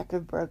crack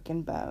of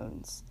broken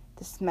bones,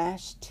 the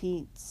smashed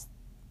teeth,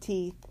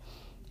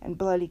 and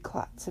bloody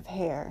clots of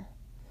hair.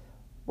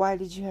 Why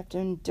did you have to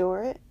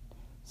endure it,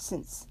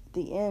 since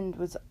the end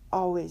was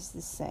always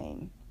the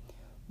same?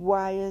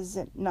 Why is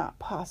it not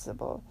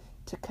possible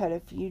to cut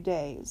a few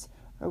days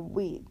or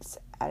weeks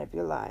out of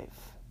your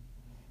life?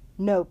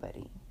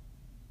 Nobody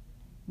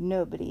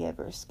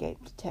ever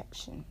escaped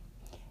detection,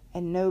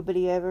 and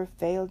nobody ever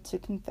failed to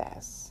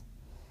confess.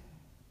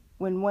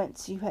 When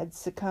once you had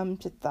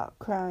succumbed to thought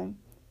crime,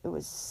 it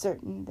was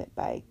certain that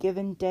by a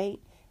given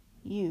date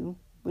you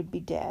would be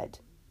dead.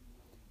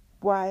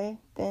 Why,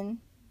 then,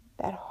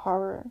 that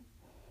horror,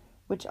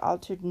 which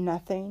altered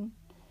nothing,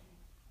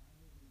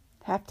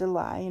 have to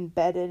lie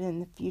embedded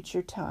in the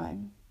future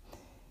time?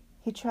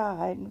 He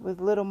tried with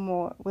a little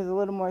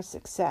more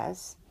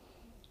success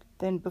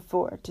than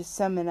before to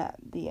summon up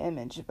the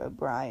image of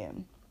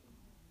O'Brien.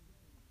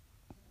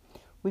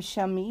 We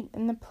shall meet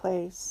in the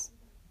place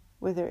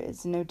where there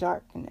is no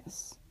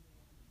darkness,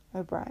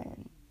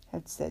 O'Brien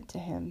had said to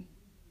him.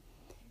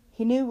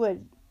 He knew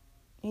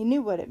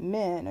what it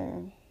meant,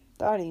 or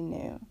thought he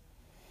knew.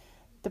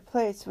 The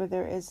place where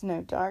there is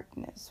no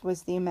darkness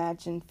was the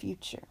imagined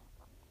future,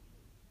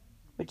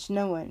 which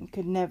no one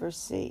could never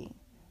see,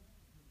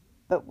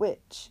 but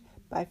which,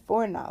 by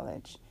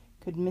foreknowledge,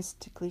 could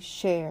mystically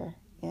share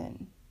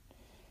in.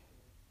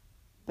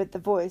 But the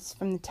voice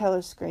from the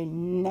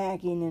telescreen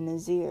nagging in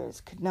his ears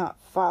could not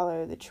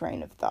follow the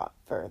train of thought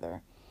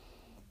further.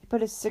 He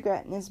put a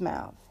cigarette in his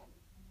mouth,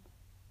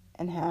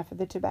 and half of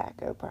the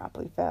tobacco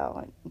promptly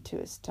fell into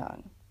his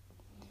tongue.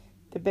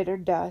 The bitter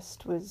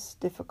dust was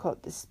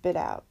difficult to spit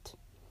out.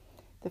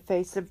 The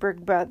face of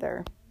Big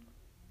Brother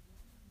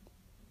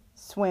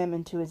swam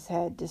into his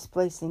head,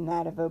 displacing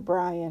that of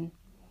O'Brien,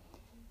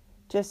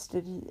 just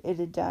as it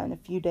had done a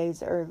few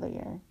days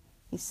earlier.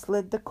 He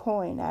slid the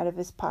coin out of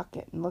his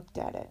pocket and looked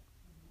at it.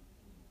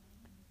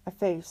 A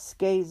face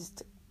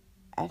gazed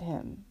at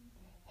him,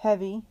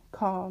 heavy,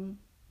 calm,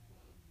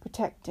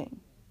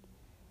 protecting.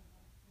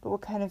 But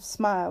what kind of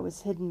smile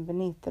was hidden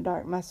beneath the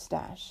dark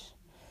mustache?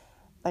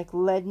 Like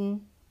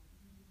leaden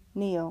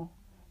Neil,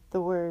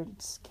 the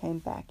words came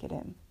back at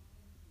him.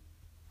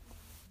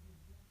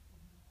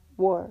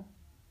 War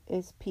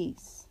is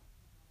peace.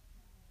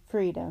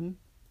 Freedom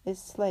is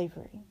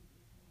slavery.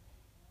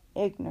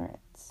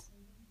 Ignorance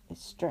is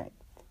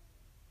strength.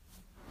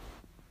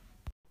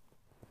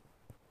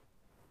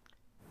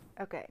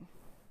 Okay.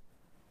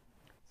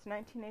 So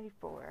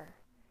 1984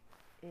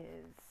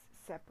 is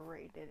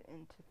separated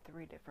into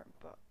 3 different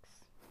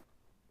books.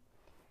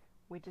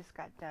 We just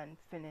got done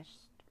finished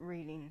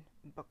reading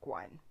book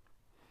 1.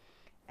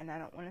 And I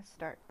don't want to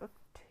start book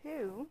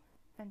 2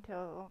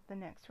 until the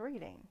next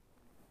reading,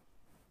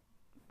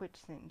 which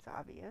seems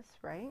obvious,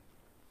 right?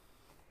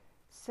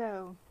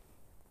 So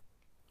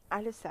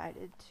I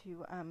decided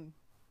to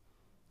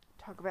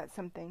talk about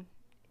something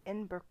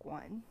in book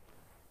 1,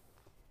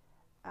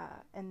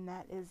 and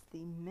that is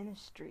the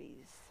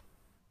Ministries.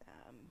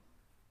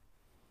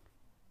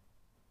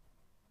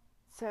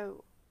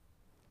 So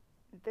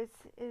this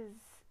is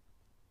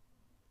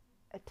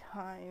a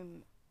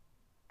time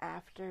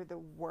after the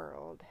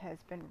world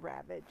has been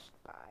ravaged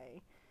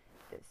by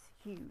this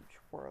huge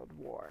world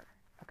war,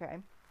 okay?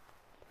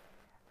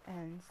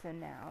 And so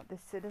now the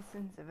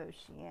citizens of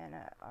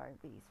Oceania are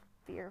these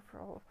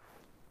fearful,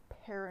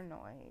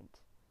 paranoid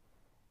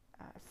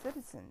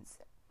citizens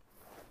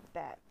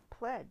that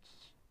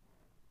pledge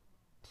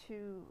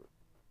to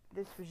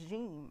this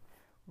regime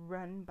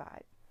run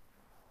by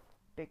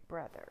Big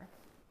Brother.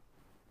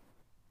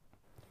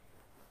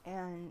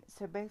 And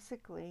so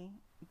basically,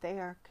 they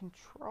are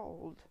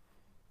controlled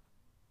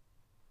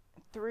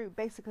through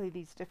basically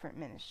these different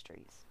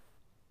ministries.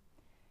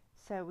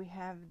 So we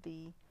have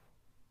the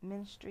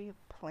Ministry of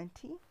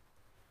Plenty,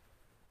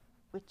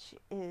 which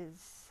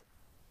is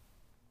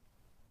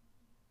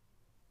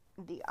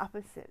the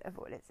opposite of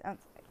what it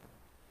sounds like.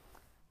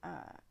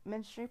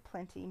 Ministry of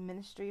Plenty,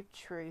 Ministry of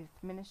Truth,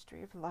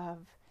 Ministry of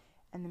Love,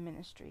 and the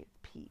Ministry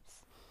of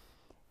Peace.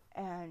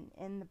 And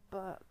in the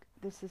book,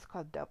 this is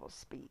called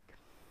doublespeak.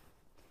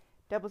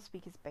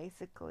 Doublespeak is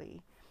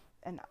basically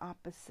an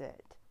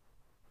opposite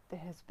that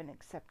has been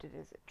accepted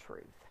as a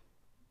truth.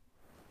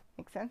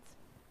 Make sense?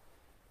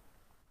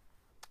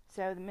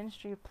 So the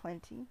Ministry of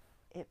Plenty,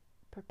 it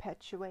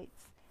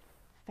perpetuates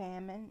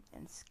famine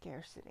and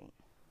scarcity.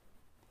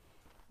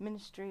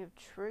 Ministry of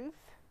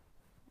Truth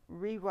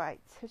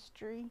rewrites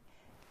history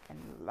and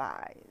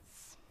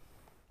lies.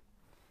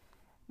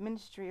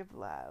 Ministry of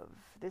Love,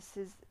 this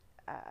is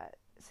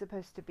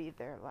supposed to be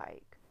their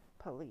like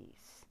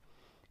police,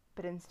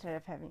 but instead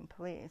of having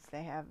police,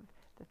 they have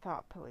the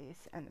thought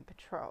police and the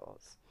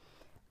patrols,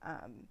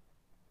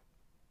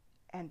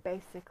 and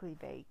basically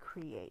they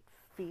create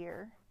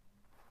fear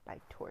by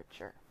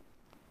torture.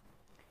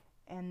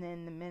 And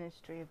then the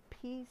Ministry of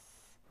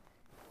Peace,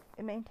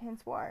 it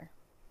maintains war.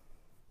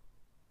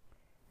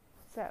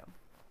 So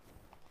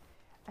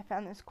I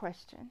found this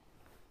question: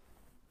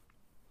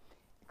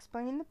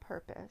 explaining the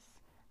purpose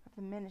of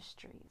the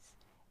ministries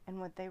and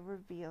what they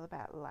reveal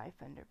about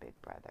life under Big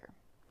Brother.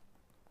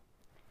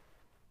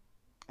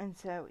 And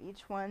so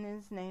each one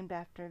is named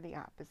after the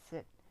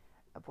opposite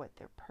of what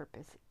their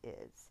purpose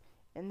is.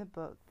 In the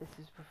book, this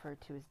is referred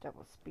to as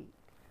doublespeak,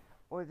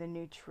 or the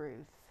new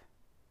truth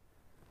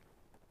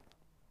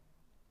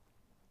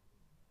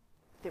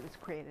that was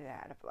created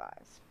out of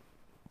lies.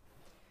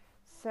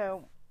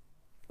 So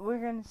we're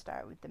going to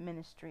start with the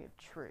Ministry of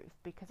Truth,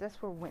 because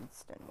that's where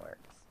Winston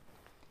works.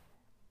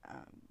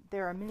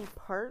 There are many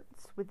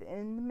parts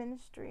within the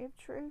Ministry of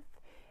Truth.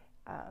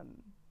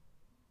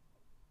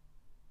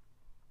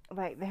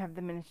 Like they have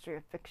the Ministry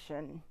of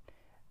Fiction,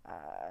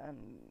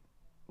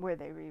 where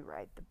they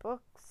rewrite the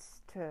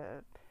books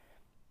to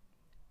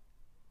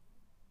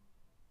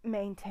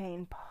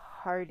maintain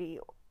party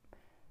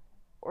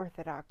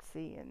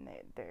orthodoxy, and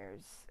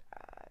there's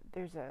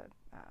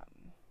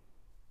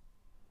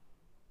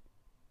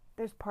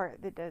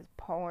part that does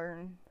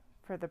porn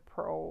for the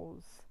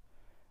proles,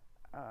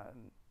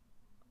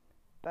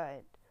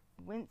 but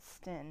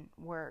Winston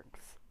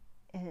works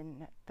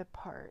in the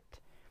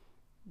part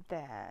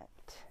that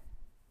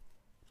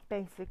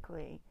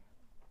basically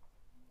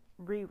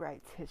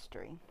rewrites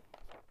history.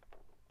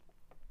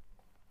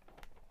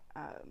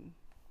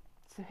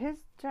 So his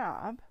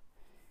job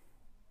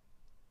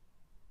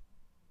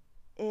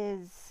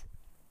is,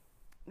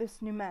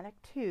 this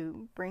pneumatic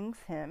tube brings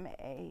him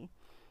a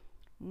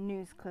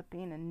news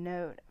clipping, a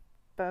note, a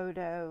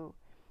photo,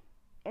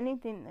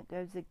 anything that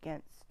goes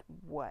against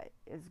what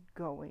is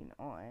going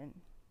on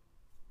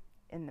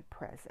in the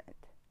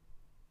present.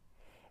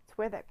 It's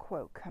where that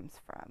quote comes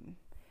from.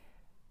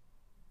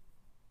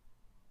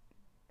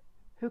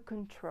 Who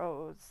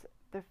controls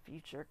the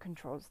future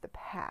controls the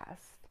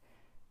past.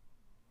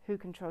 Who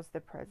controls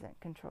the present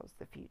controls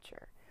the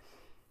future.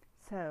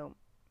 So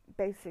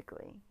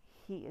basically,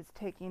 he is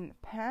taking the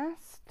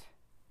past,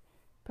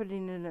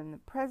 putting it in the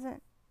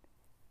present,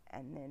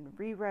 and then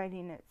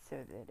rewriting it so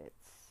that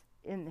it's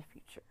in the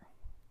future.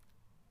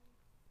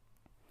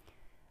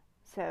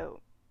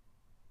 So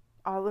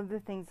all of the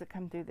things that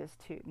come through this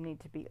tube need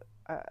to be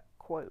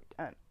quote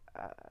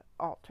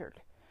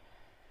altered,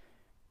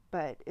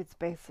 but it's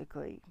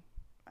basically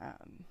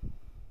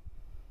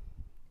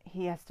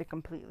he has to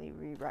completely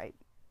rewrite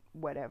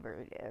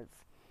whatever it is.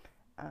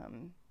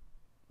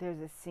 There's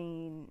a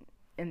scene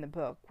in the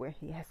book where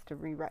he has to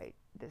rewrite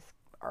this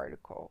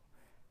article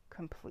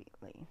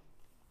completely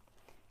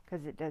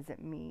because it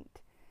doesn't meet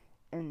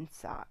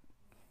NSOC.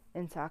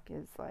 NSOC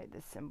is like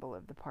the symbol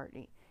of the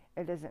party.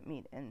 It doesn't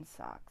meet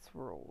NSOC's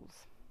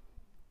rules.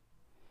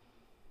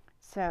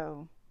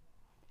 So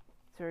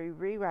he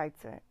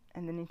rewrites it,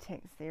 and then he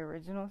takes the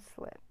original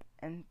slip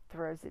and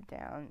throws it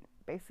down,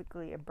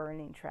 basically a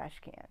burning trash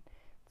can.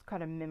 It's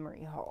called a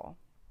memory hole.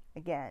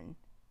 Again,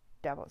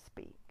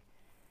 doublespeak,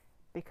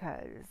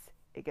 because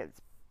it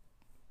gets,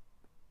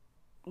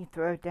 you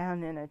throw it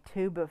down in a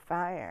tube of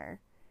fire,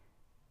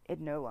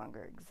 it no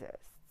longer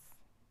exists.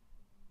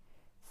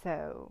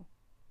 So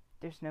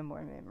there's no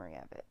more memory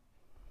of it.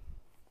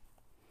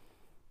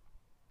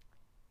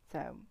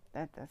 So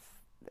that's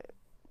the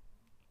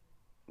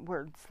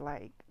words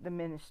like the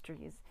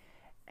ministries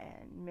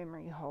and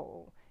memory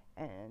hole,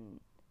 and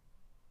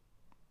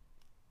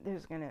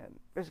there's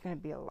gonna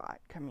be a lot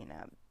coming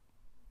up.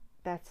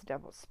 That's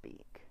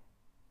doublespeak.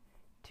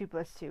 2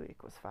 + 2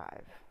 =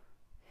 5.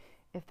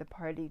 If the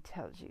party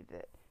tells you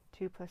that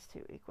 2 +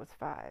 2 =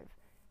 5,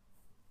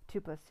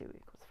 2 +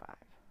 2 = 5.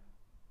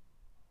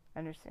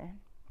 Understand?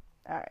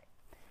 Alright.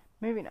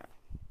 Moving on.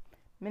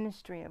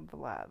 Ministry of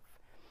Love.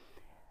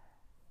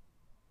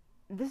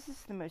 This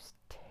is the most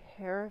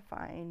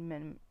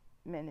terrifying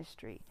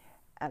ministry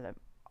out of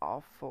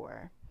all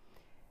four.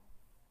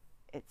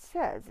 It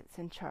says it's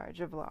in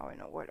charge of law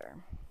and order.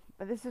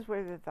 But this is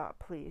where the thought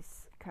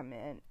police come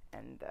in,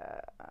 and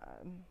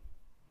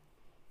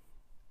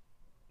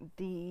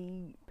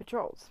the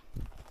patrols.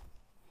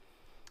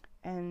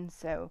 And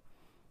so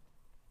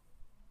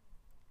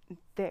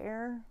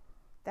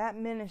that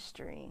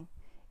ministry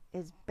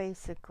is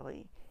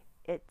basically,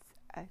 it's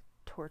a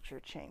torture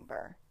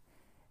chamber.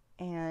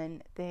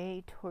 And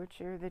they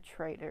torture the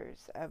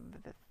traitors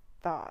of the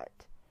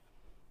thought,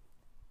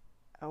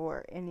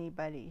 or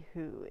anybody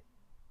who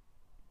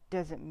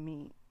doesn't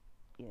meet,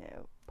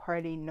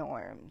 party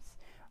norms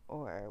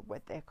or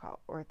what they call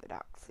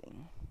orthodoxy.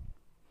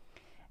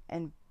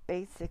 And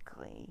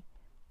basically,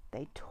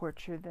 they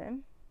torture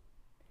them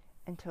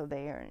until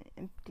they are an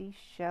empty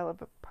shell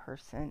of a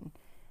person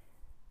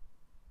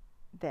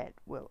that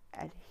will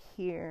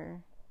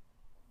adhere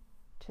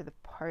to the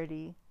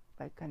party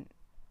like an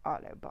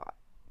Autobot.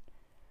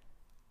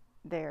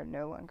 They are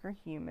no longer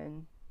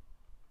human.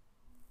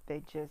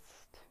 They're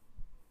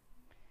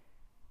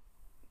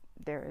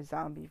a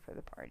zombie for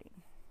the party.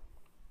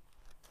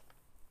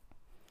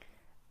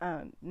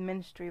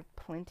 Ministry of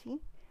Plenty,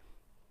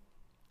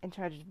 in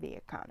charge of the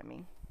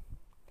economy.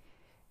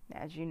 Now,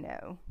 as you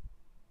know,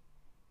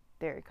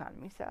 their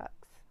economy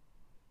sucks.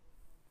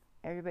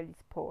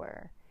 Everybody's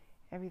poor.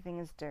 Everything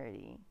is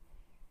dirty.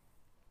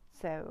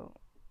 So,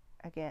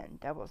 again,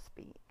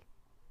 doublespeak.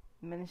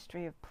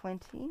 Ministry of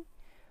Plenty,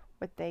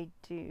 what they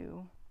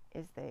do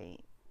is they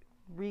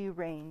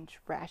rearrange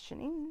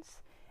rationings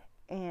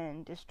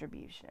and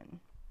distribution,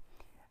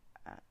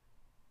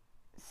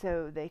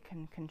 so they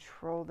can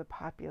control the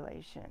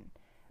population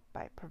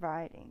by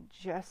providing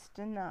just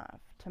enough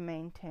to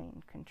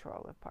maintain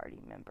control of party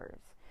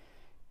members.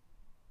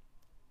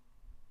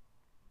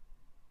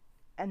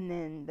 And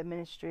then the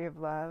Ministry of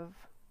Love,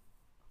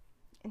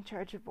 in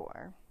charge of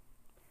war.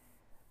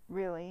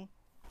 Really,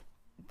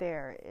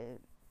 their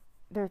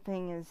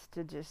thing is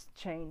to just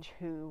change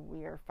who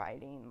we are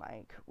fighting,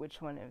 like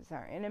which one is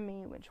our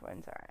enemy, which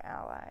one's our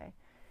ally.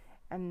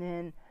 And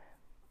then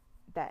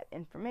that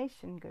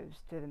information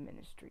goes to the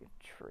Ministry of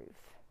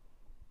Truth.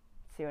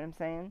 See what I'm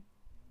saying?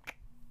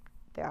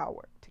 They all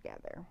work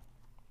together.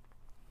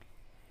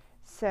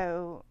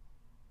 So,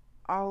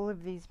 all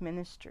of these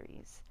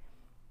ministries,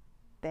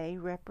 they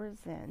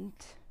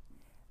represent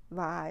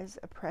lies,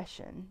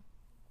 oppression,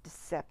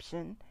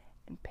 deception,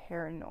 and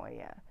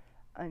paranoia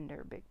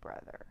under Big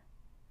Brother.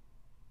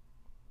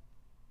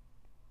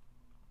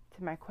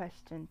 So my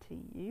question to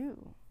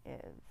you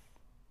is,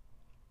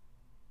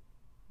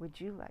 would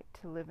you like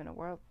to live in a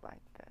world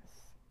like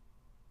this?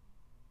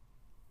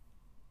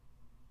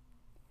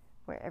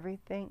 Where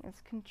everything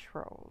is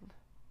controlled,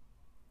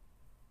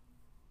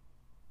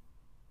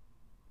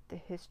 the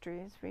history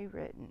is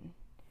rewritten,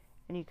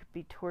 and you could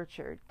be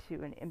tortured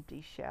to an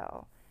empty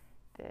shell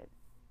that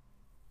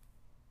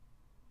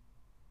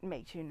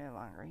makes you no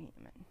longer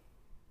human.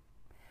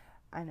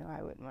 I know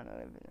I wouldn't want to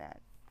live in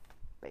that,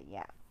 but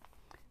yeah.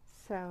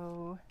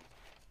 So,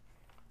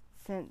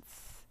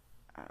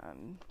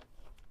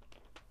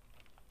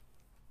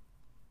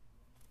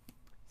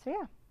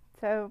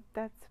 so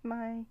that's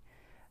my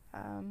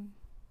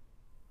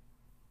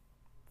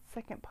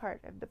second part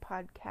of the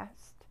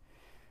podcast.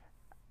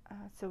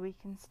 So we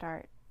can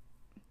start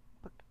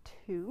book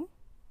 2,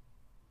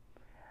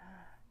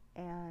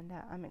 and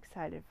I'm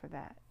excited for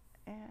that.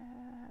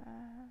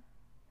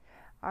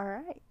 All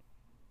right.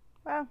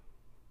 Well,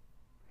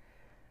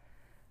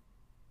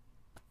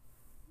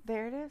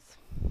 there it is.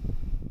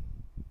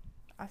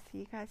 I'll see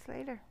you guys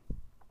later.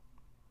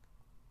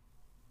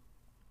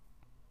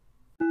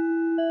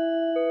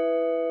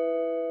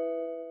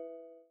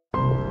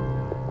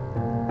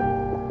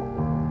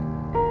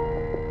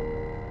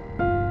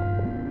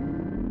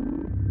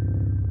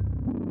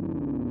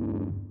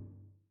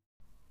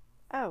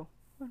 Oh,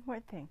 one more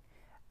thing.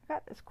 I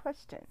got this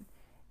question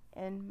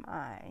in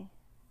my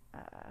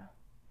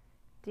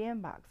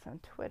DM box on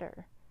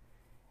Twitter,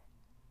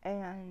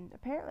 and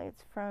apparently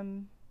it's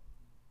from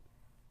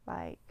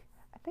I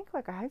think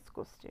a high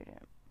school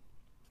student.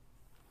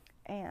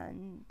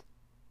 And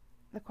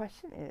the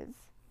question is,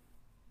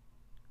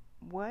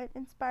 what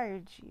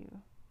inspired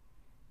you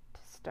to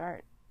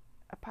start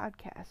a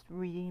podcast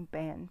reading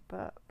banned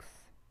books?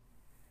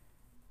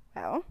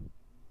 Well,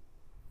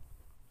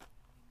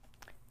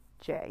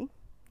 Jay,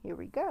 here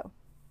we go.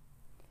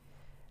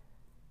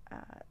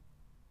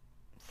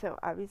 So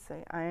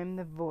obviously I am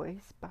the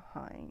voice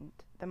behind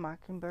the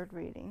Mockingbird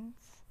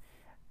readings.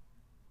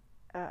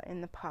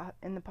 In the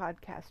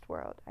podcast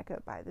world, I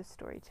go by the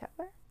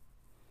storyteller.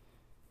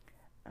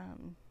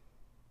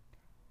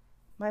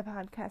 My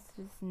podcast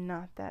is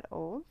not that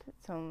old.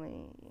 It's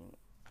only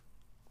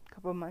a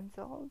couple months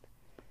old.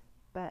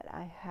 But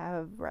I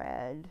have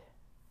read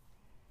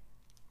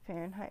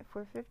Fahrenheit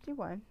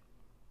 451,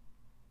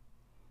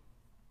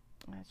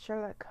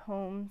 Sherlock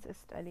Holmes, A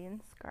Study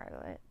in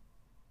Scarlet,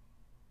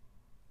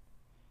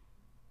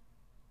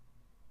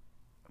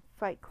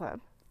 Fight Club,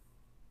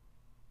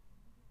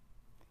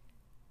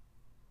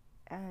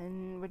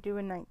 And we're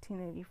doing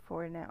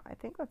 1984 now. I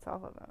think that's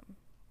all of them.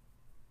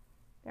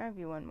 There might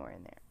be one more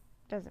in there.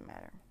 Doesn't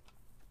matter.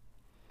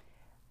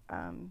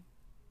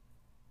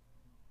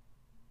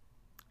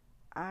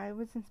 I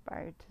was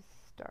inspired to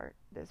start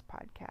this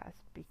podcast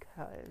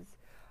because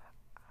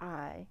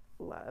I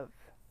love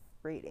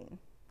reading.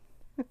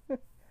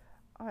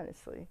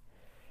 Honestly.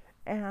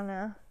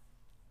 And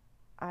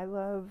I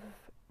love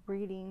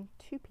reading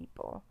to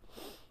people.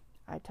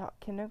 I taught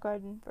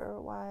kindergarten for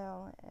a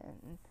while,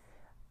 and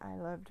I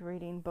loved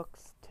reading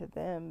books to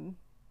them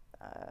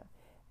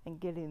and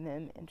getting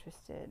them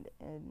interested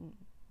in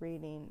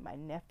reading. My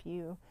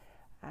nephew,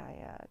 I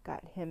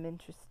got him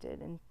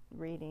interested in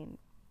reading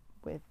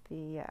with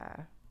the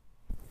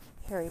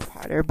Harry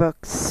Potter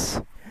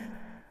books.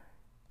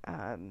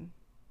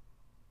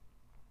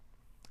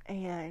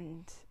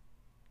 And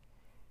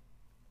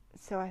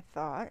so I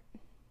thought,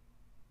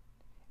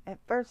 at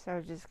first I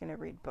was just going to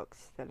read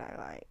books that I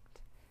liked.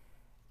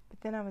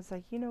 But then I was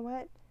like, you know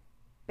what?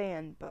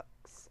 Banned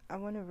books. I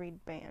want to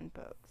read banned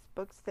books.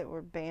 Books that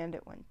were banned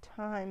at one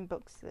time,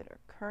 books that are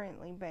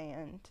currently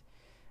banned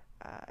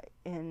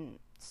in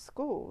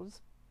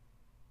schools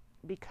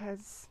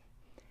because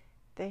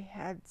they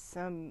had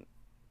some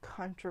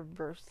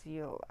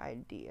controversial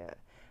idea.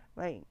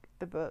 Like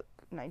the book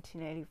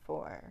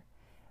 1984.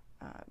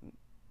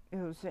 It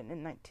was written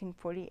in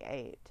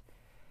 1948,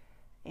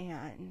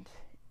 and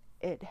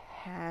it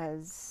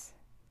has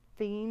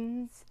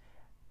themes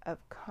of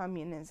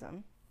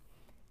communism,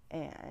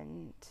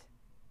 and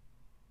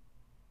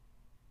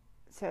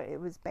so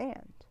it was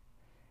banned.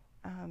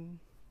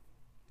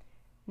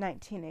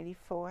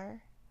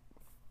 1984,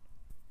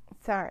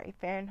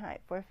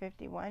 Fahrenheit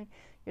 451,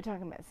 you're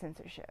talking about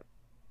censorship.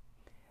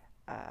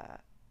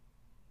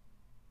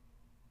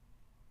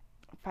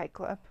 Fight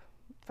Club's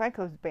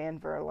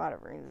banned for a lot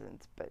of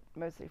reasons, but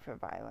mostly for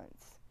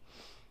violence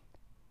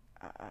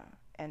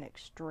and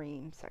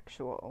extreme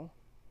sexual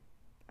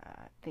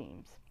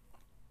themes.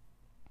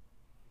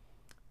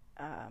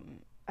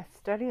 A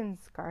Study in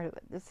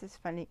Scarlet. This is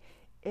funny.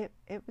 It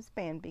was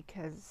banned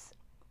because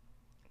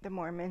the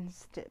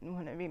Mormons didn't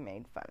want to be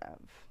made fun of.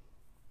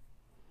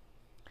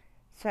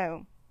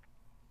 So,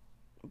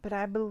 but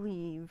I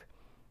believe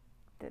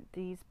that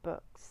these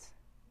books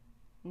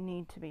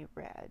need to be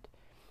read.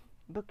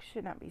 Books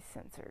should not be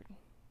censored.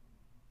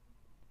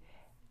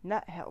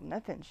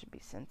 Nothing should be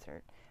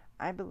censored.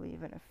 I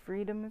believe in a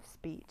freedom of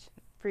speech,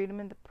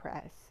 freedom of the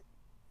press,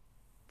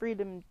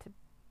 freedom to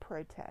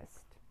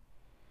protest.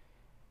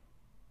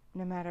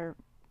 No matter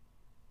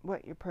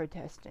what you're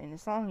protesting,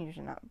 as long as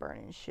you're not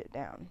burning shit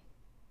down.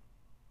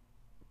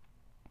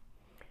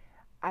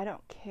 I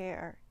don't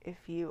care if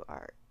you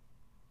are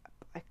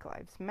Black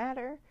Lives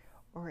Matter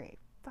or a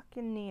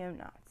fucking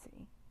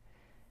neo-Nazi.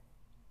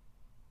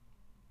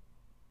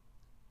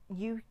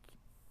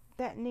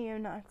 That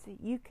neo-Nazi,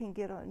 you can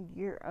get on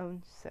your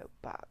own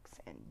soapbox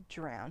and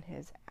drown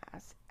his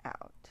ass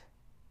out.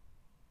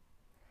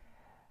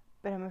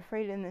 But I'm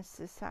afraid in this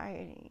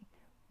society,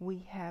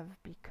 we have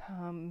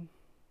become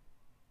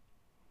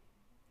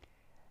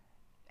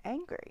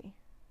angry.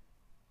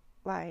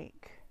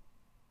 Like,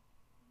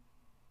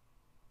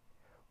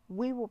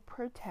 we will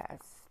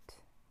protest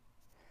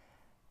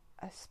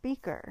a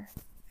speaker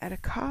at a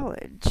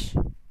college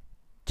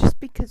just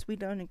because we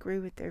don't agree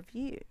with their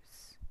views.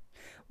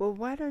 Well,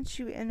 why don't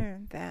you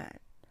enter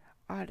that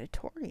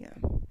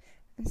auditorium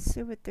and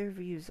see what their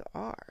views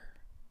are?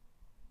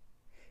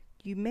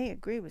 You may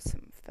agree with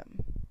some of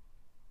them.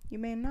 You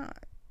may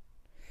not.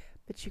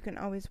 But you can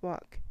always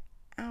walk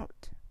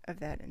out of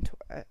that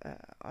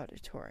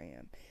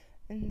auditorium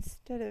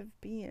instead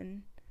of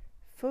being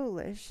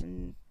foolish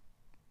and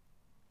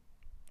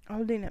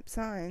holding up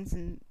signs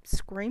and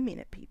screaming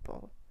at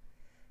people.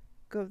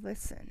 Go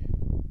listen.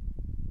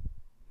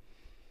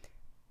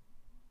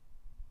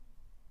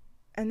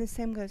 And the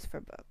same goes for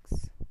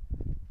books.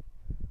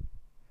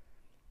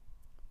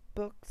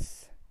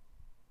 Books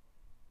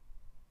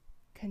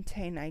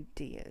contain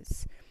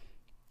ideas.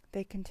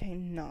 They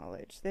contain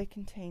knowledge. They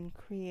contain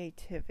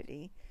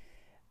creativity.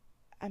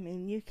 I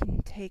mean, you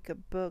can take a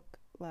book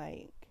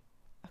like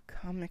a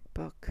comic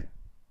book,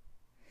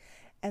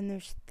 and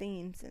there's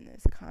themes in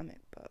those comic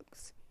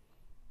books.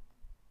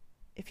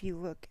 If you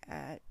look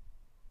at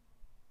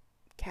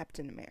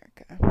Captain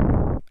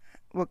America,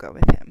 we'll go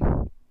with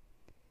him.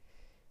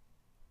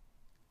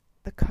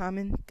 The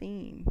common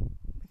theme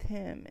with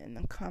him in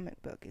the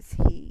comic book is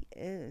he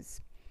is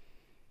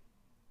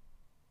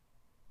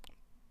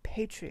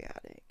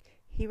patriotic.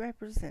 He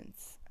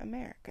represents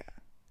America.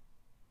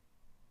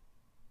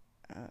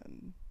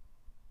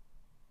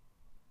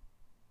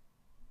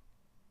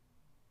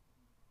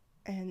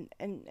 And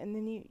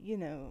then you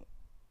know,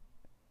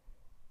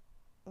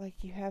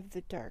 like you have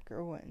the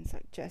darker ones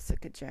like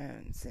Jessica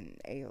Jones and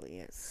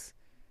Alias,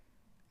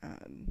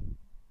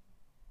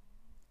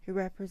 who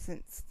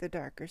represents the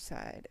darker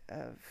side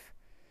of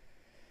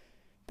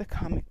the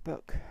comic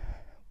book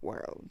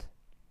world.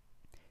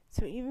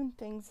 So even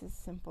things as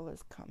simple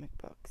as comic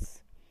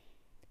books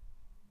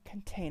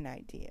contain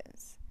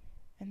ideas.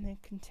 and they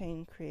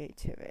contain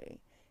creativity.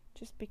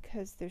 Just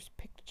because there's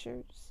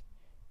pictures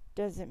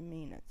doesn't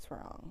mean it's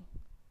wrong.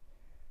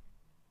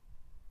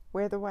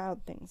 Where the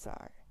Wild Things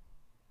Are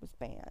was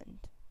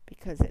banned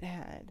because it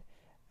had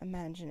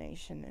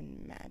imagination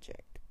and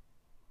magic.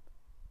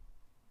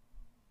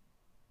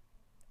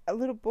 A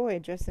little boy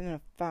dressed in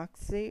a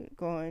fox suit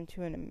going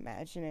to an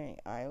imaginary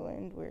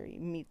island where he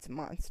meets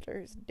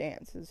monsters,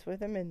 dances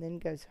with them, and then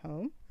goes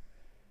home.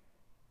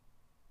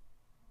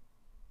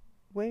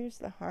 Where's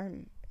the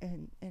harm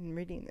in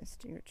reading this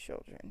to your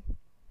children?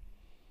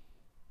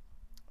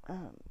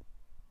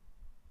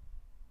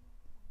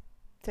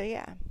 So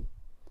yeah,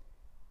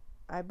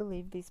 I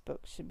believe these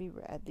books should be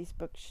read. These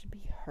books should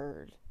be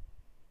heard.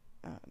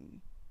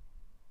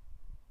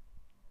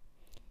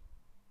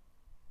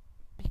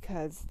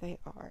 Because they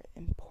are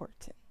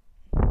important.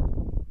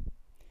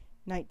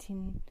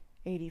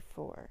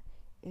 1984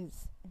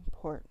 is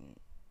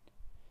important.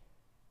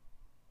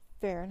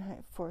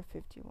 Fahrenheit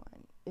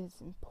 451 is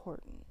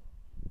important.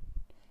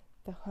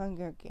 The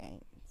Hunger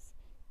Games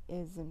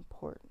is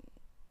important.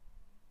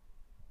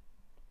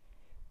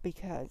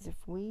 Because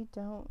if we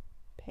don't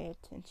pay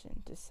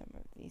attention to some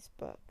of these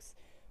books,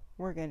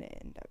 we're going to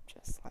end up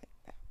just like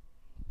that.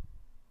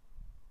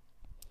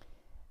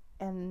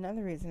 And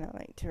another reason I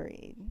like to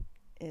read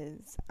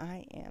is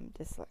I am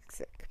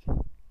dyslexic.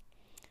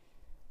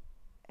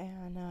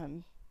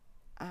 And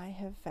I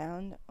have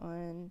found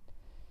on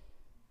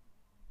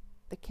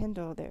the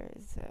Kindle there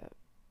is a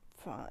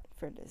font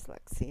for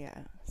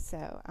dyslexia.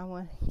 So I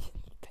want to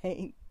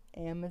thank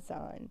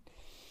Amazon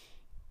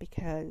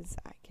because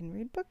I can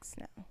read books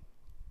now.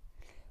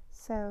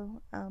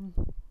 So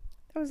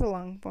that was a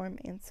long form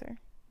answer.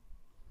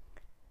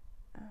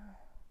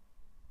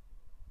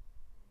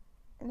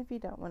 And if you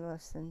don't want to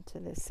listen to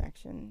this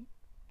section,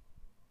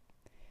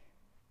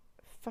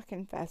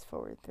 fucking fast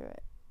forward through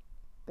it.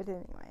 But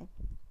anyway,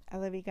 I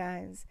love you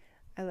guys.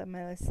 I love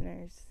my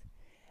listeners.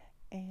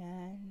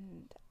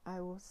 And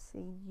I will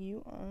see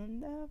you on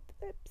the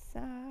flip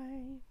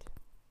side.